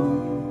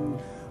come.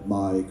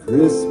 My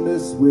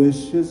Christmas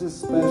wish is a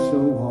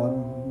special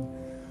one.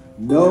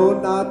 No,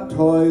 not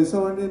toys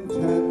or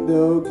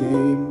Nintendo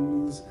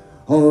games.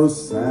 Oh,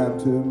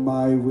 Santa,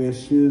 my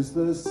wish is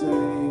the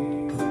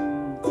same.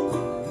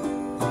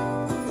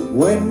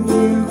 When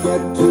you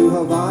get to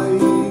Hawaii,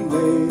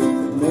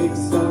 make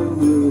some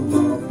room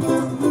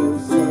upon your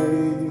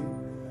sleigh.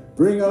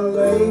 Bring a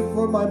lei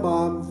for my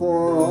mom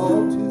for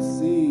all to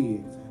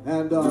see,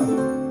 and a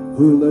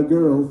hula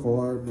girl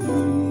for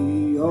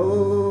me.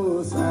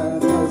 Oh,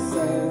 Santa,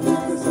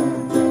 Santa,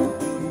 Santa,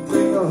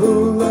 bring a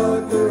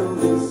hula girl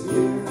this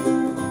year.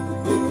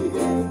 If you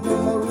get to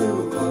a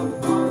room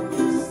upon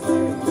your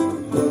sleigh,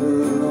 put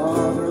her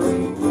on a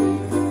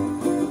reindeer.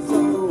 So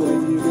when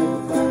you get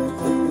back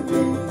to the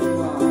jingle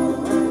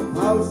hall and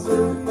house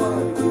her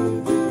fighting,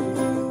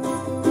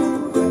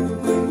 when you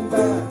bring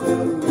back a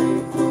lei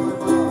for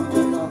my mom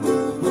and a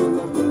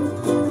hula girl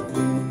for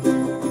me.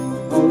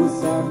 Oh,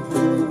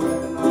 Santa,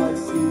 when I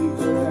see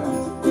her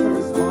dance, her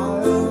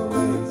smile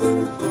makes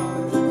me shine.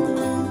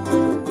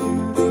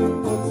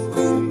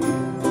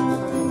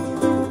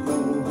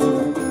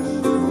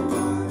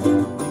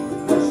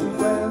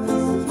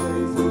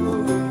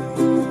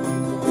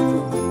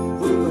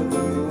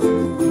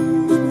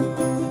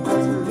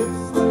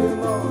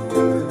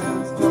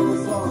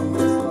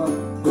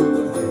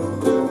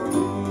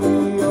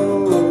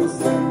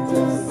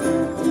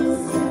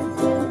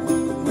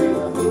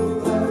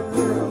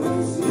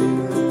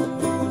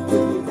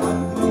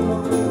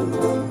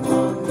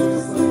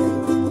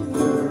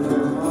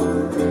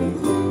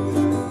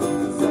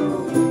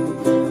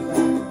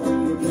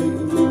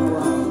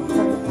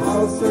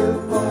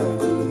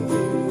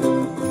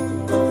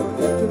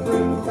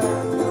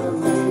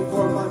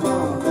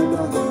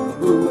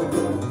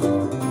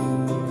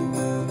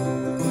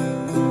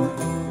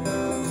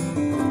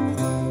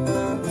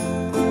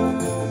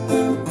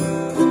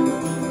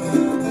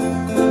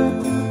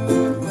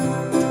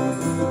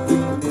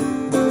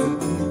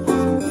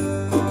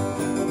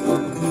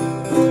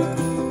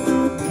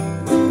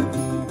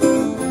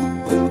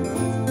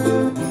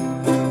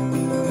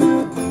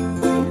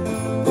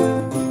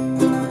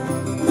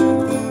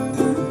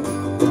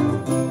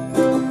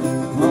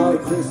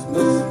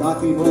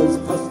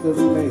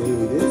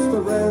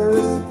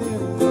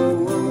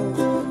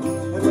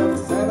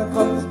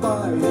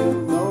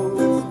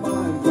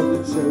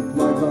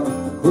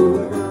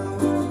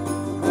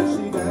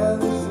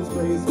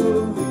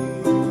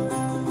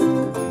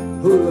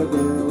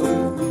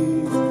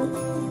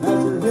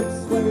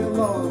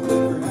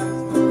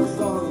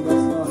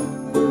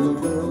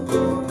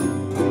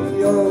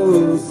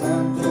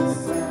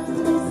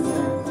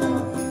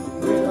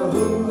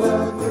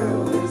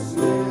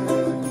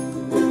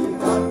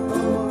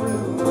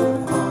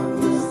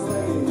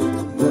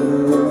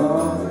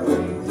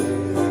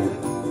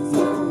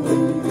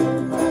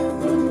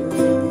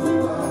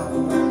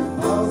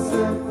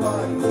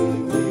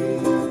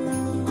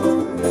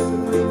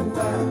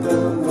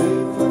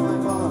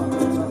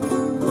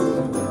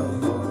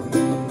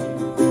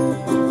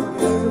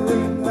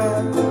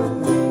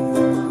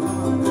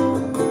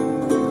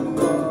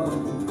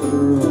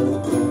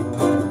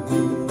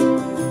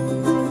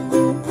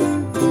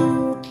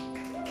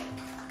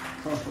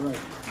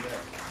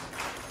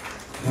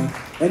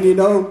 And you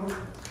know,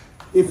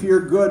 if you're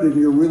good and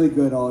you're really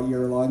good all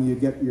year long, you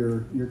get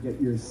your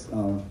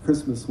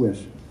Christmas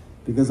wish.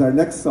 Because our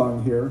next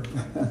song here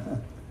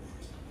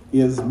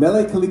is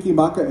Mele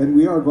Kalikimaka, and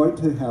we are going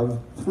to have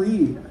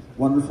 3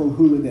 wonderful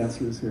hula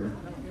dancers here.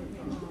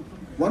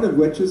 One of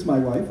which is my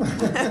wife.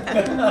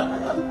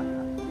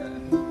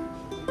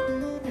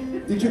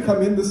 Did you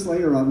come in the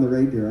sleigh or on the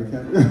reindeer? I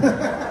can't.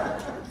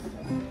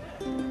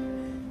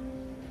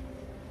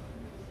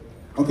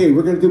 Okay,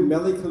 we're going to do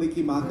Mele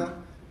Kalikimaka.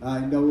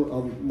 I know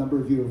a number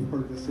of you have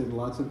heard this in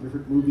lots of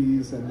different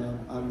movies and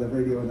on the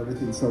radio and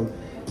everything, so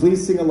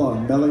please sing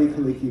along, Mele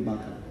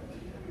Kalikimaka.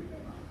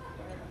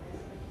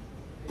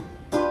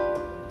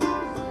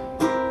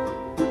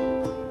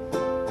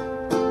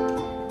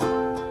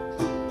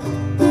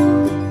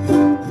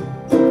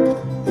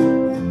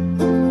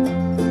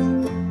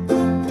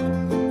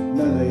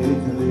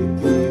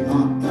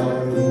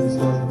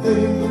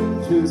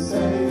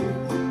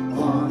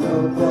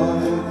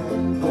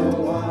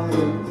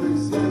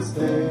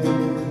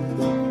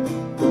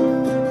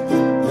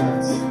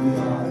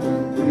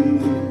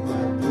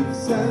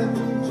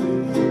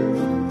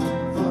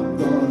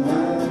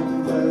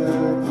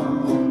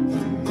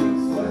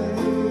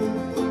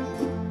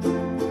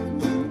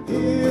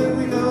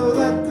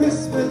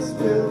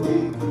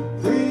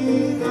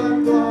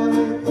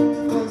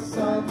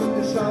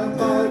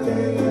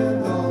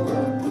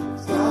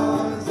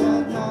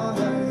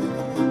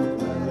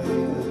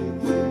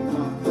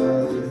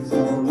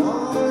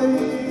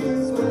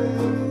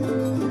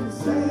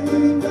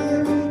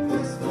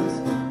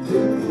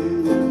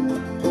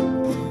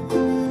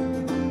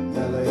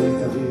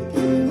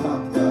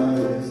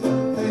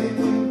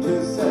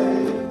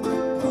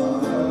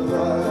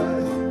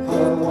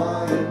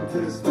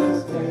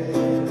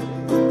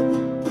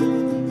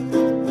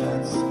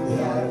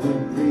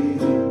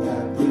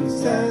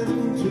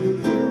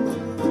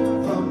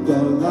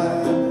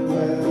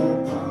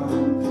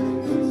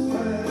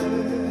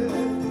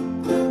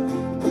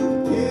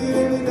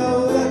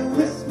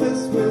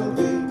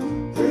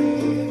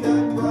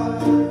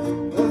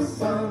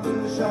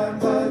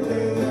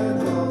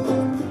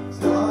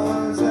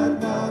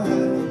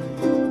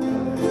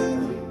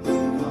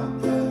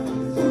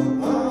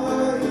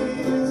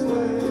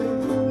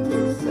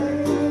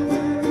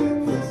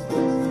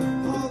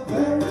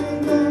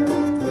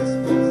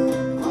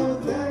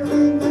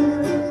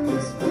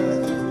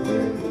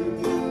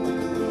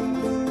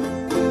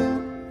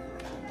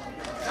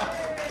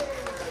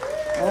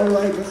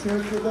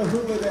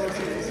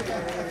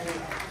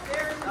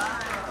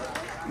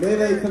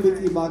 Mele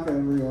Kalikimaka,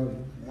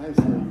 everyone. Nice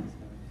things.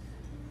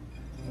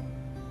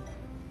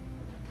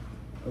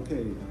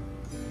 Okay,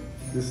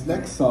 this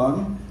next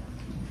song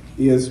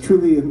is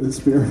truly in the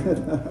spirit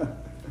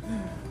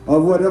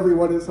of what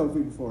everyone is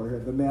hoping for here,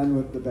 the man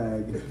with the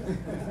bag.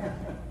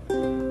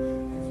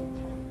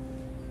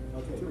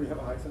 Okay. Do we have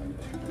a high sign?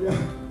 Yeah.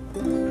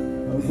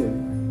 Okay.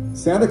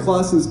 Santa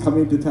Claus is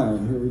coming to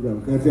town. Here we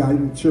go.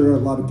 I'm sure a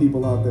lot of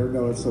people out there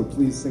know it, so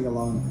please sing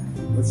along.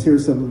 Let's hear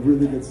some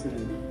really good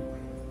singing.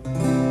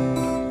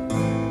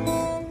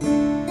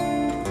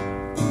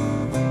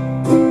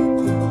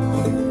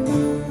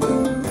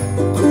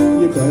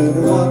 You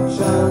better watch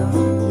out.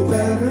 You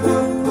better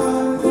not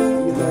cry.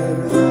 You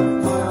better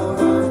not pout.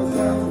 I'll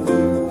tell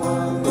you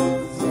why.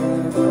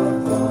 Santa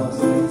Claus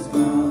is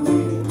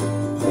coming to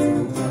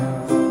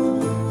town.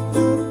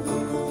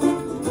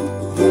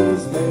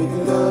 He's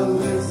making a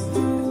list,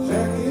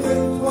 checking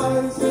it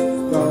twice.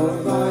 Don't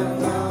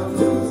find out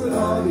who's an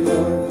audio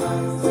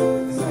nice.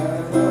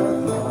 Santa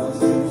Claus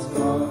is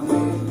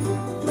coming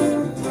to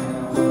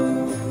town.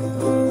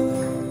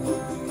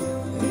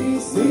 He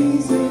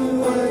sees you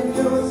when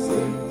you're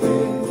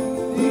sleeping.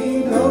 He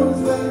knows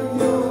when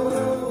you're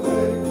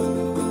awake.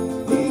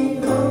 He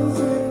knows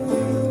if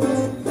you've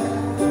been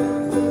bad.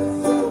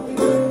 So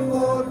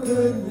for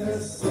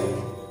goodness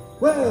sake,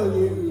 well,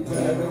 you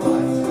better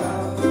watch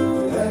out.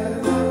 You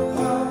better not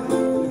cry.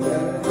 You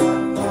better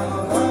not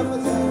pout. I'm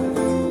telling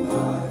you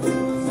why.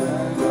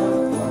 Santa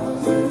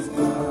Claus is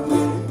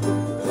coming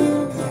to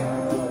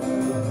town.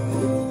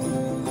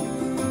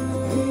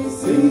 He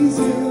sees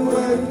you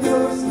when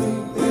you're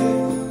sleeping.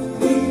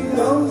 He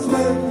knows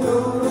when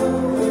you're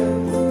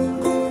awake.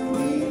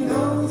 He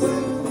knows if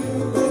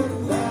you've been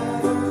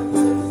bad.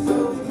 So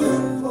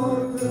for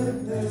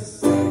goodness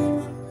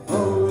sake,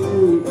 oh,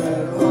 you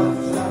better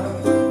watch out.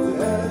 You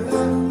better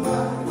not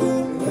cry.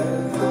 You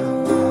better not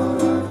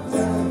pout. I'm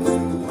telling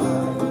you why.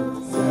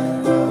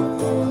 Santa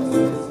Claus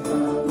is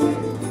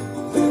coming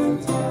to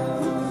town.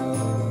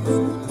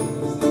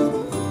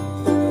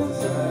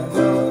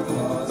 Santa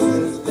Claus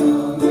is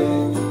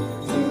coming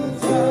to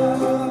town.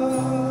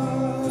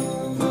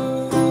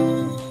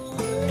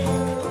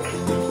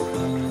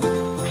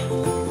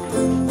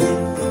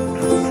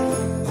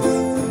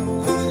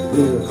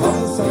 Here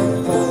comes Santa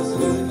Claus,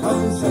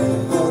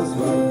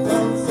 right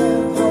down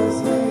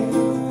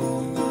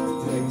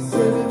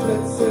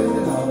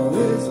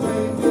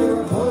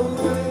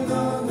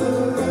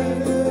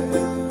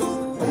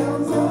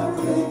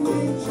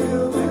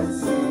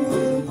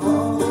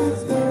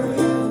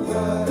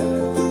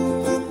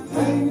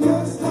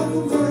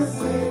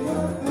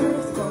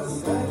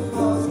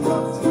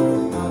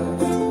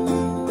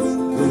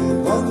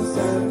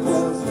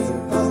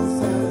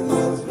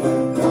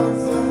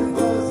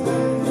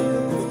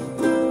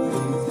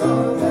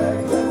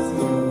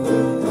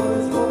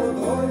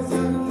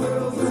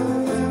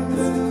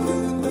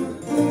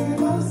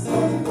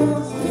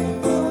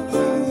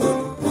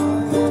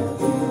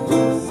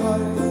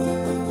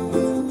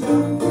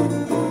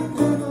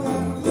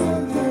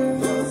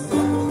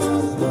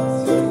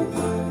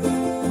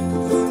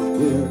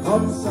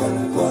comes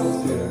Santa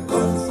Claus, here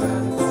comes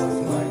Santa Claus,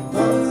 right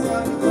comes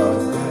Santa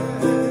Claus,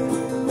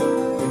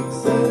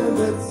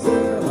 let's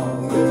sing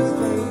along, there's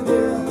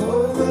reindeer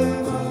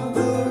holding on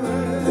the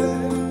red.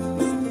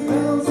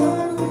 Bells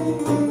are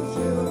ringing,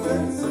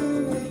 children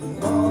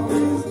singing, all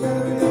is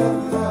merry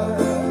and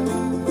bright.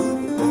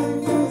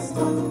 And yes,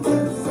 come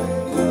and say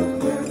that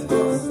there's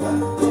no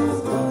Santa Claus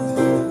comes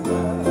tonight.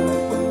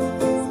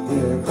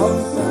 Here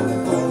comes Santa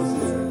Claus,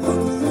 here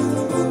comes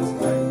Santa Claus,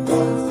 right comes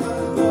Santa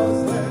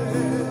Claus,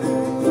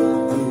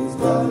 he's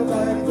got a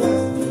bag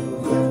dressed to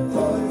get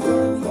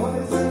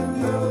toys and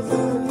carols again.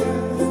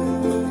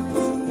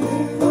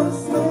 Here goes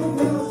sleigh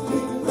bells,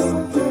 jingle,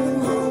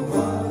 jingle,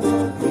 while the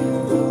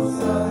people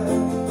sigh.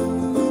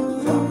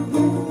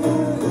 Jumping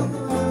ahead and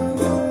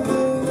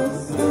knowing the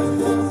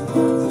Santa's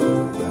comes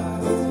tonight.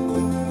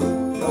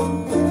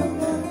 Jumping ahead and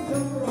knowing that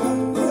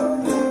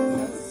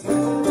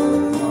Santa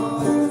Claus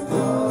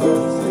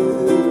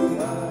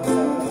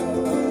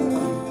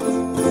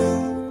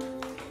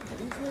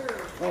comes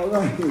tonight. All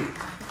right.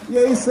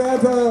 Yay,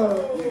 Santa!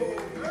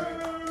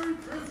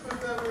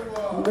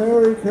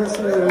 Merry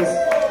Christmas!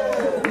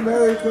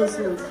 Merry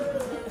Christmas!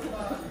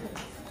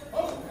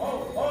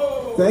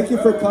 Thank you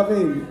for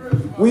coming.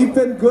 We've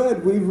been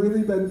good. We've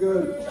really been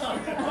good.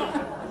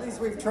 At least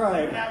we've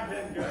tried.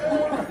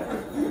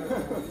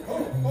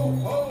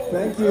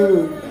 Thank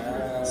you.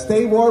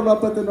 Stay warm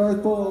up at the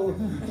North Pole.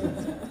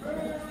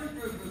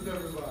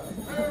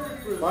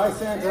 Bye,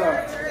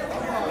 Santa.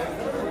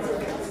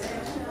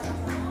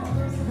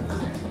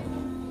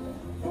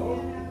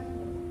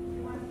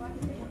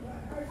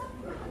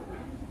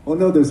 Oh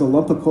no, there's a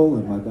lump of coal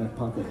in my back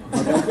pocket.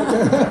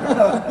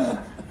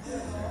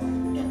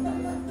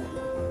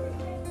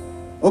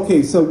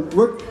 Okay, so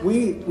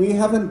we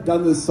haven't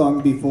done this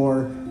song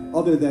before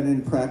other than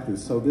in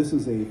practice. So this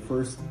is a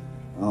first,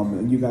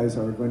 and you guys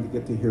are going to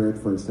get to hear it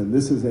first. And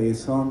this is a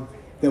song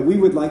that we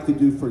would like to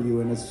do for you,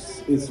 and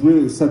it's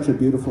really such a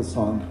beautiful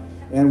song.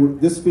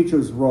 And this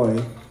features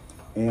Roy,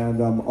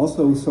 and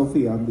also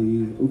Sophie on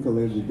the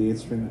ukulele, the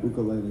 8-string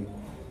ukulele.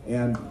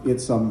 And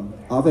it's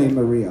Ave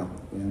Maria,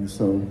 and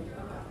so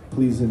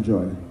please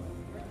enjoy.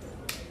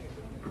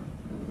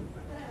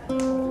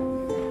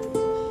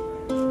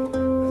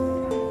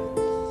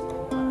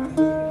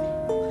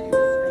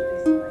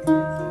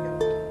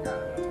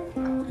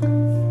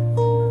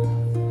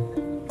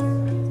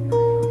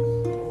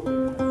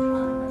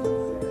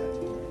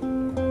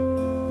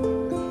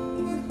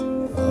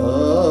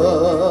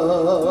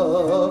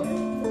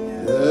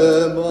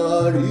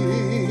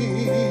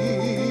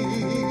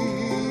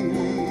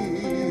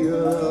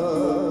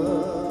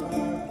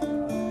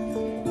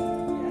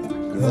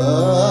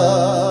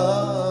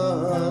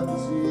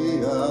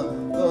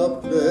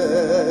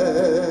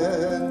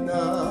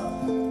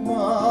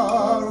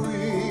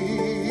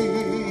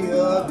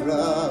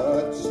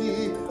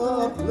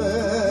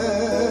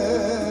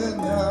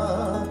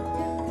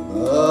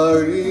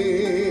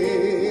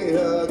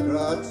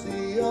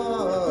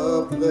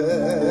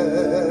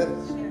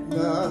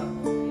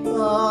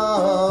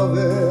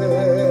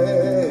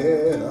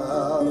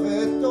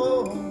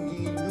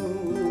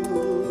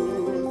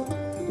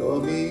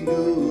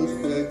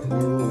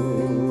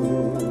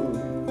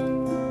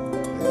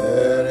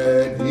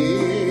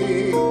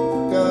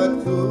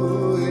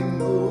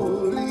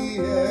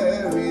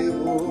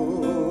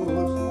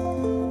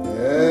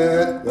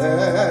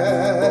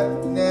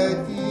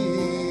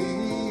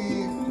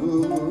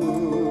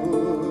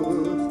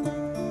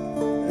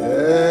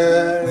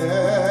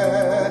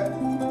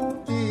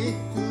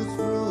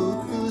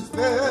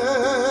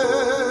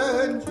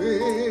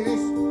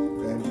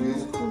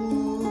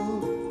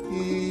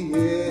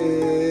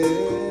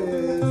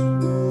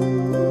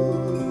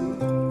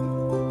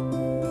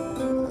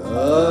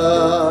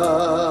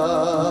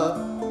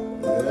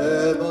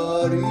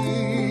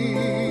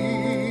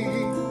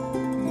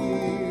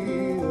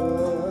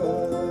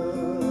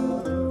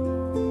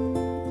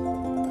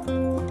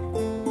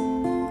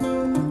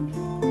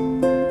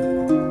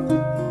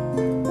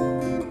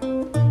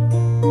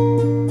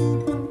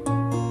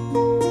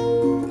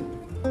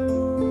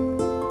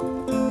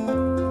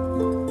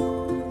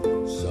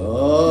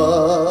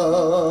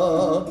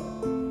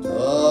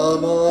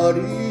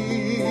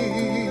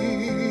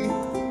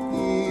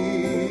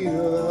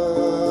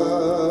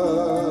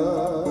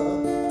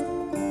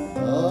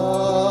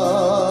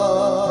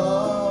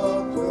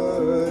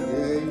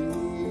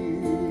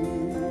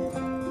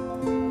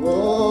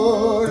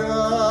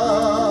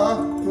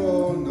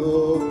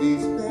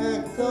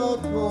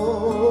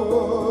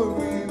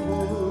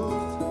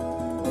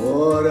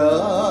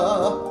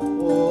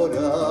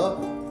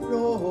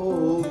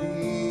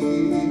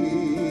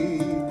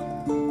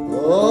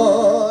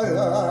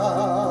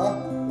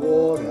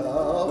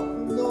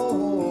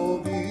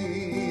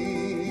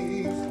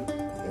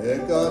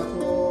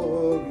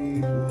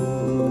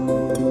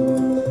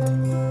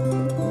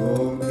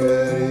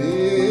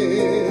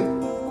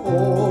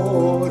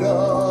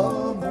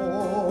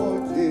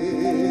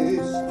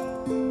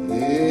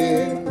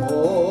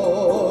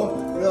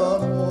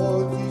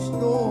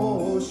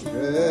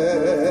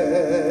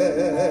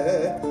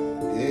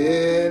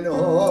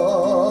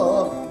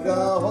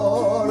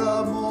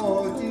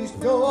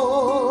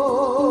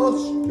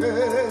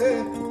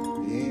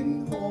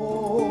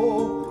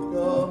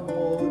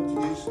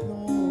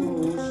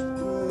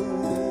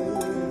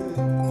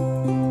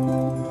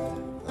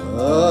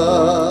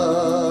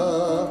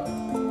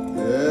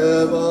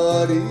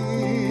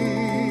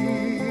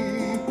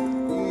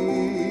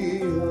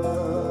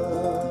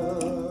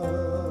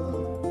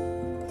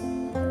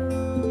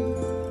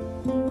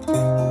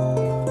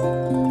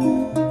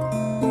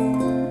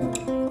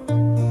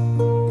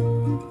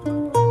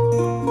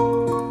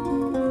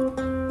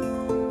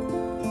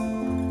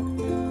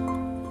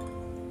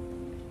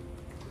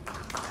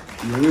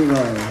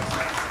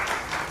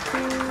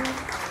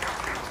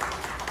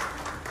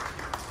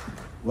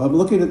 Well, I'm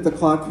looking at the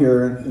clock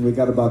here, and we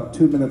got about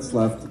 2 minutes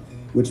left,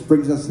 which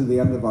brings us to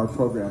the end of our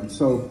program.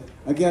 So,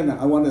 again,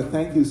 I want to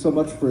thank you so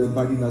much for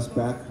inviting us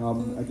back,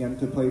 again,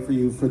 to play for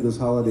you for this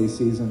holiday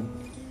season.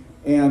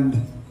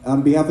 And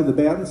on behalf of the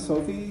band,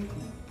 Sophie,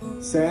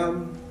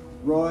 Sam,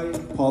 Roy,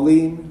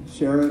 Pauline,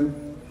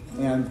 Sharon,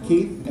 and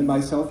Keith, and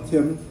myself,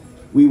 Tim,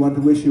 we want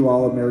to wish you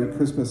all a Merry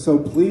Christmas. So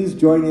please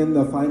join in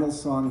the final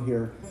song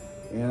here,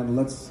 and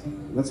let's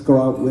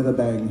go out with a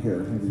bang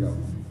here. Here we go.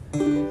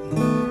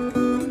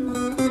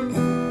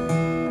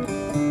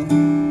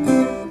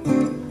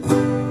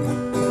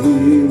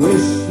 We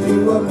wish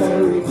you a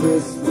Merry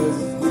Christmas.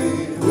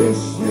 We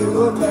wish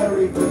you a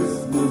Merry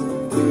Christmas.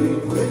 We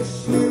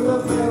wish you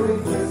a Merry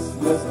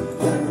Christmas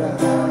and a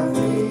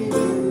Happy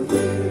New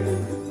Year.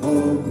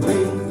 Oh,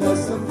 bring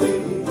us some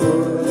baby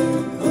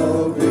pudding.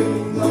 Oh,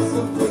 bring us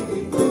some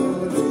baby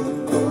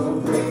pudding. Oh,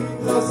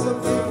 bring us some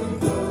baby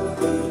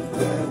pudding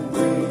and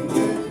bring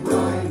it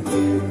right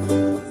here.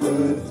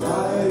 Good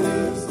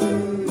tidings to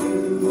you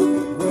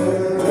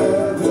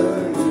wherever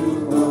you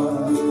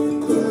are.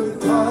 Good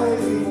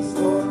tidings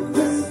for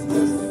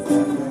Christmas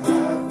and a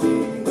Happy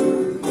New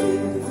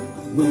Year.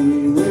 We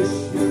wish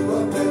you a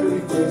Merry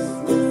Christmas.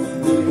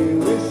 We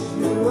wish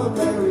you a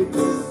Merry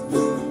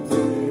Christmas.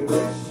 We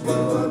wish you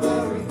a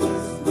Merry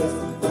Christmas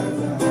and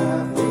a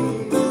Happy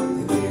New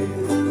Year.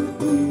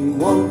 We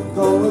won't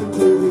go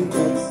until we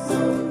get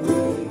some. We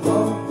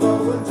won't go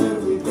until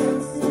we get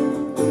some.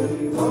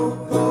 We won't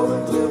go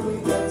until we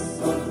get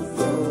some.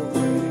 So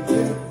bring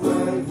it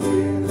right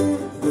here.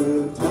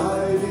 Good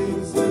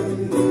tidings to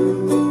you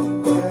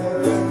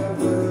wherever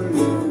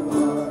you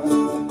are.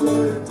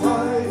 Good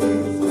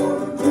tidings for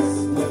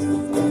Christmas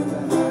and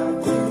a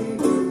Happy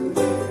New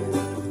Year.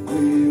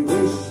 We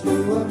wish you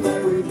a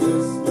Merry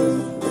Christmas.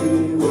 We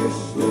wish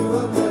you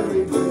a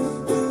Merry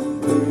Christmas.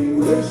 We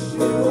wish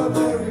you a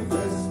Merry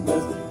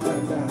Christmas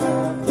and a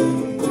Happy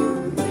New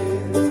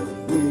Year.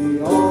 We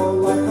all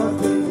like our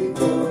baby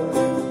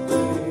pudding.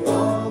 We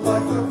all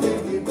like our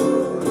baby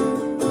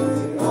pudding.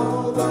 We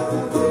all like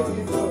our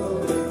baby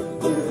pudding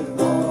with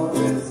all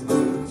its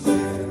good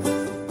cheer.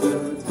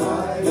 Good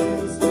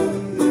tidings to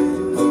you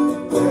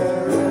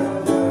wherever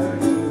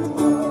you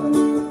are.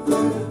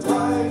 Good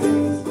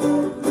tidings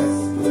for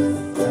Christmas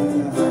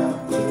and a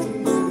Happy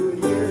New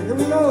Year. Here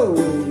we go.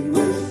 We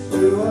wish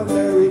you a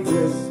Merry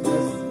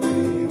Christmas.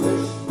 We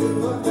wish you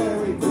a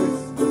Merry Christmas.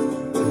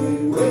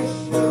 We wish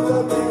you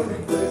a Merry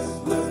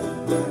Christmas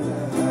and a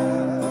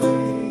Happy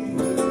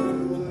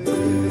New Year.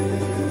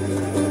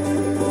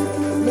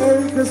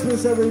 Merry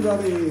Christmas,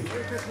 everybody. Merry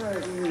Christmas.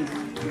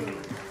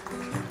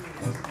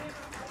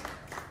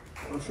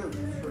 Oh, sure.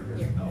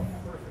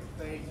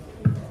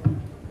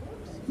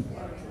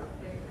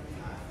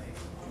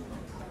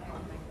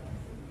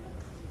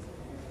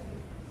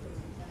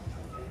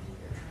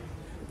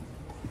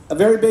 A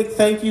very big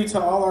thank you to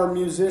all our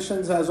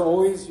musicians, as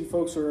always. You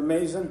folks are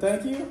amazing.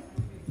 Thank you.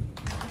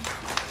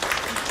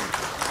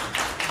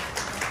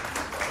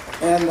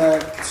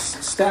 And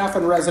staff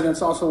and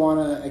residents also want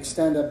to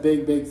extend a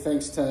big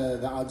thanks to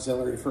the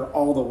auxiliary for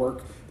all the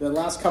work. The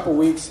last couple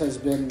weeks has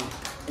been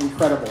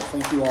incredible.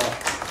 Thank you all.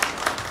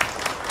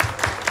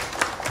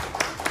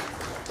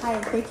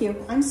 Hi, thank you.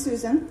 I'm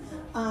Susan,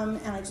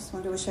 and I just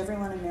want to wish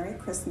everyone a Merry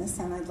Christmas,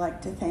 and I'd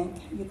like to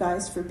thank you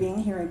guys for being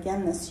here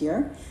again this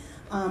year.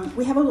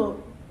 We have a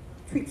little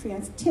treat for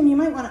you. Tim, you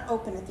might want to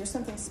open it. There's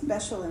something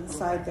special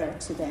inside there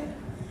today.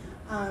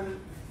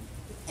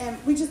 And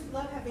we just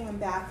love having them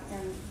back,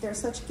 and they're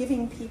such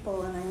giving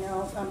people, and I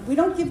know we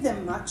don't give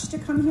them much to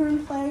come here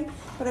and play,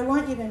 but I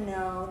want you to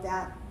know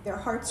that their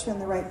hearts are in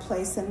the right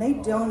place, and they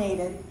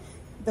donated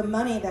the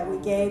money that we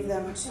gave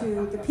them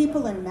to the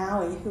people in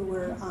Maui who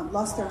were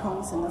lost their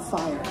homes in the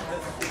fire.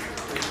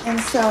 And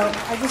so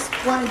I just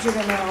wanted you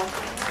to know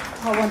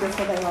how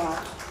wonderful they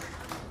are.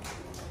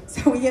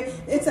 So we get,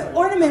 it's an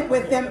ornament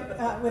with them,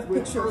 with a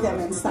picture of them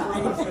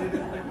inside.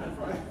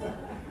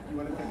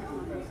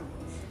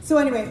 So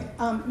anyway,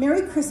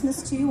 Merry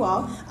Christmas to you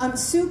all.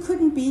 Sue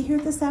couldn't be here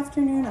this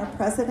afternoon, our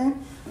president.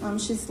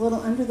 She's a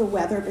little under the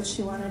weather, but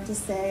she wanted to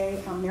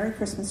say Merry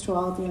Christmas to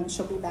all of you, and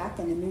she'll be back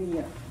in the new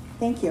year.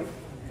 Thank you.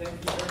 Thank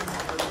you very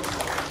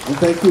much. And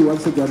thank you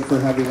once again for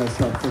having us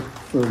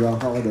for the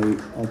holiday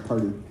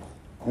party.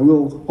 And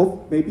we'll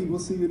hope maybe we'll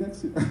see you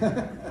next year.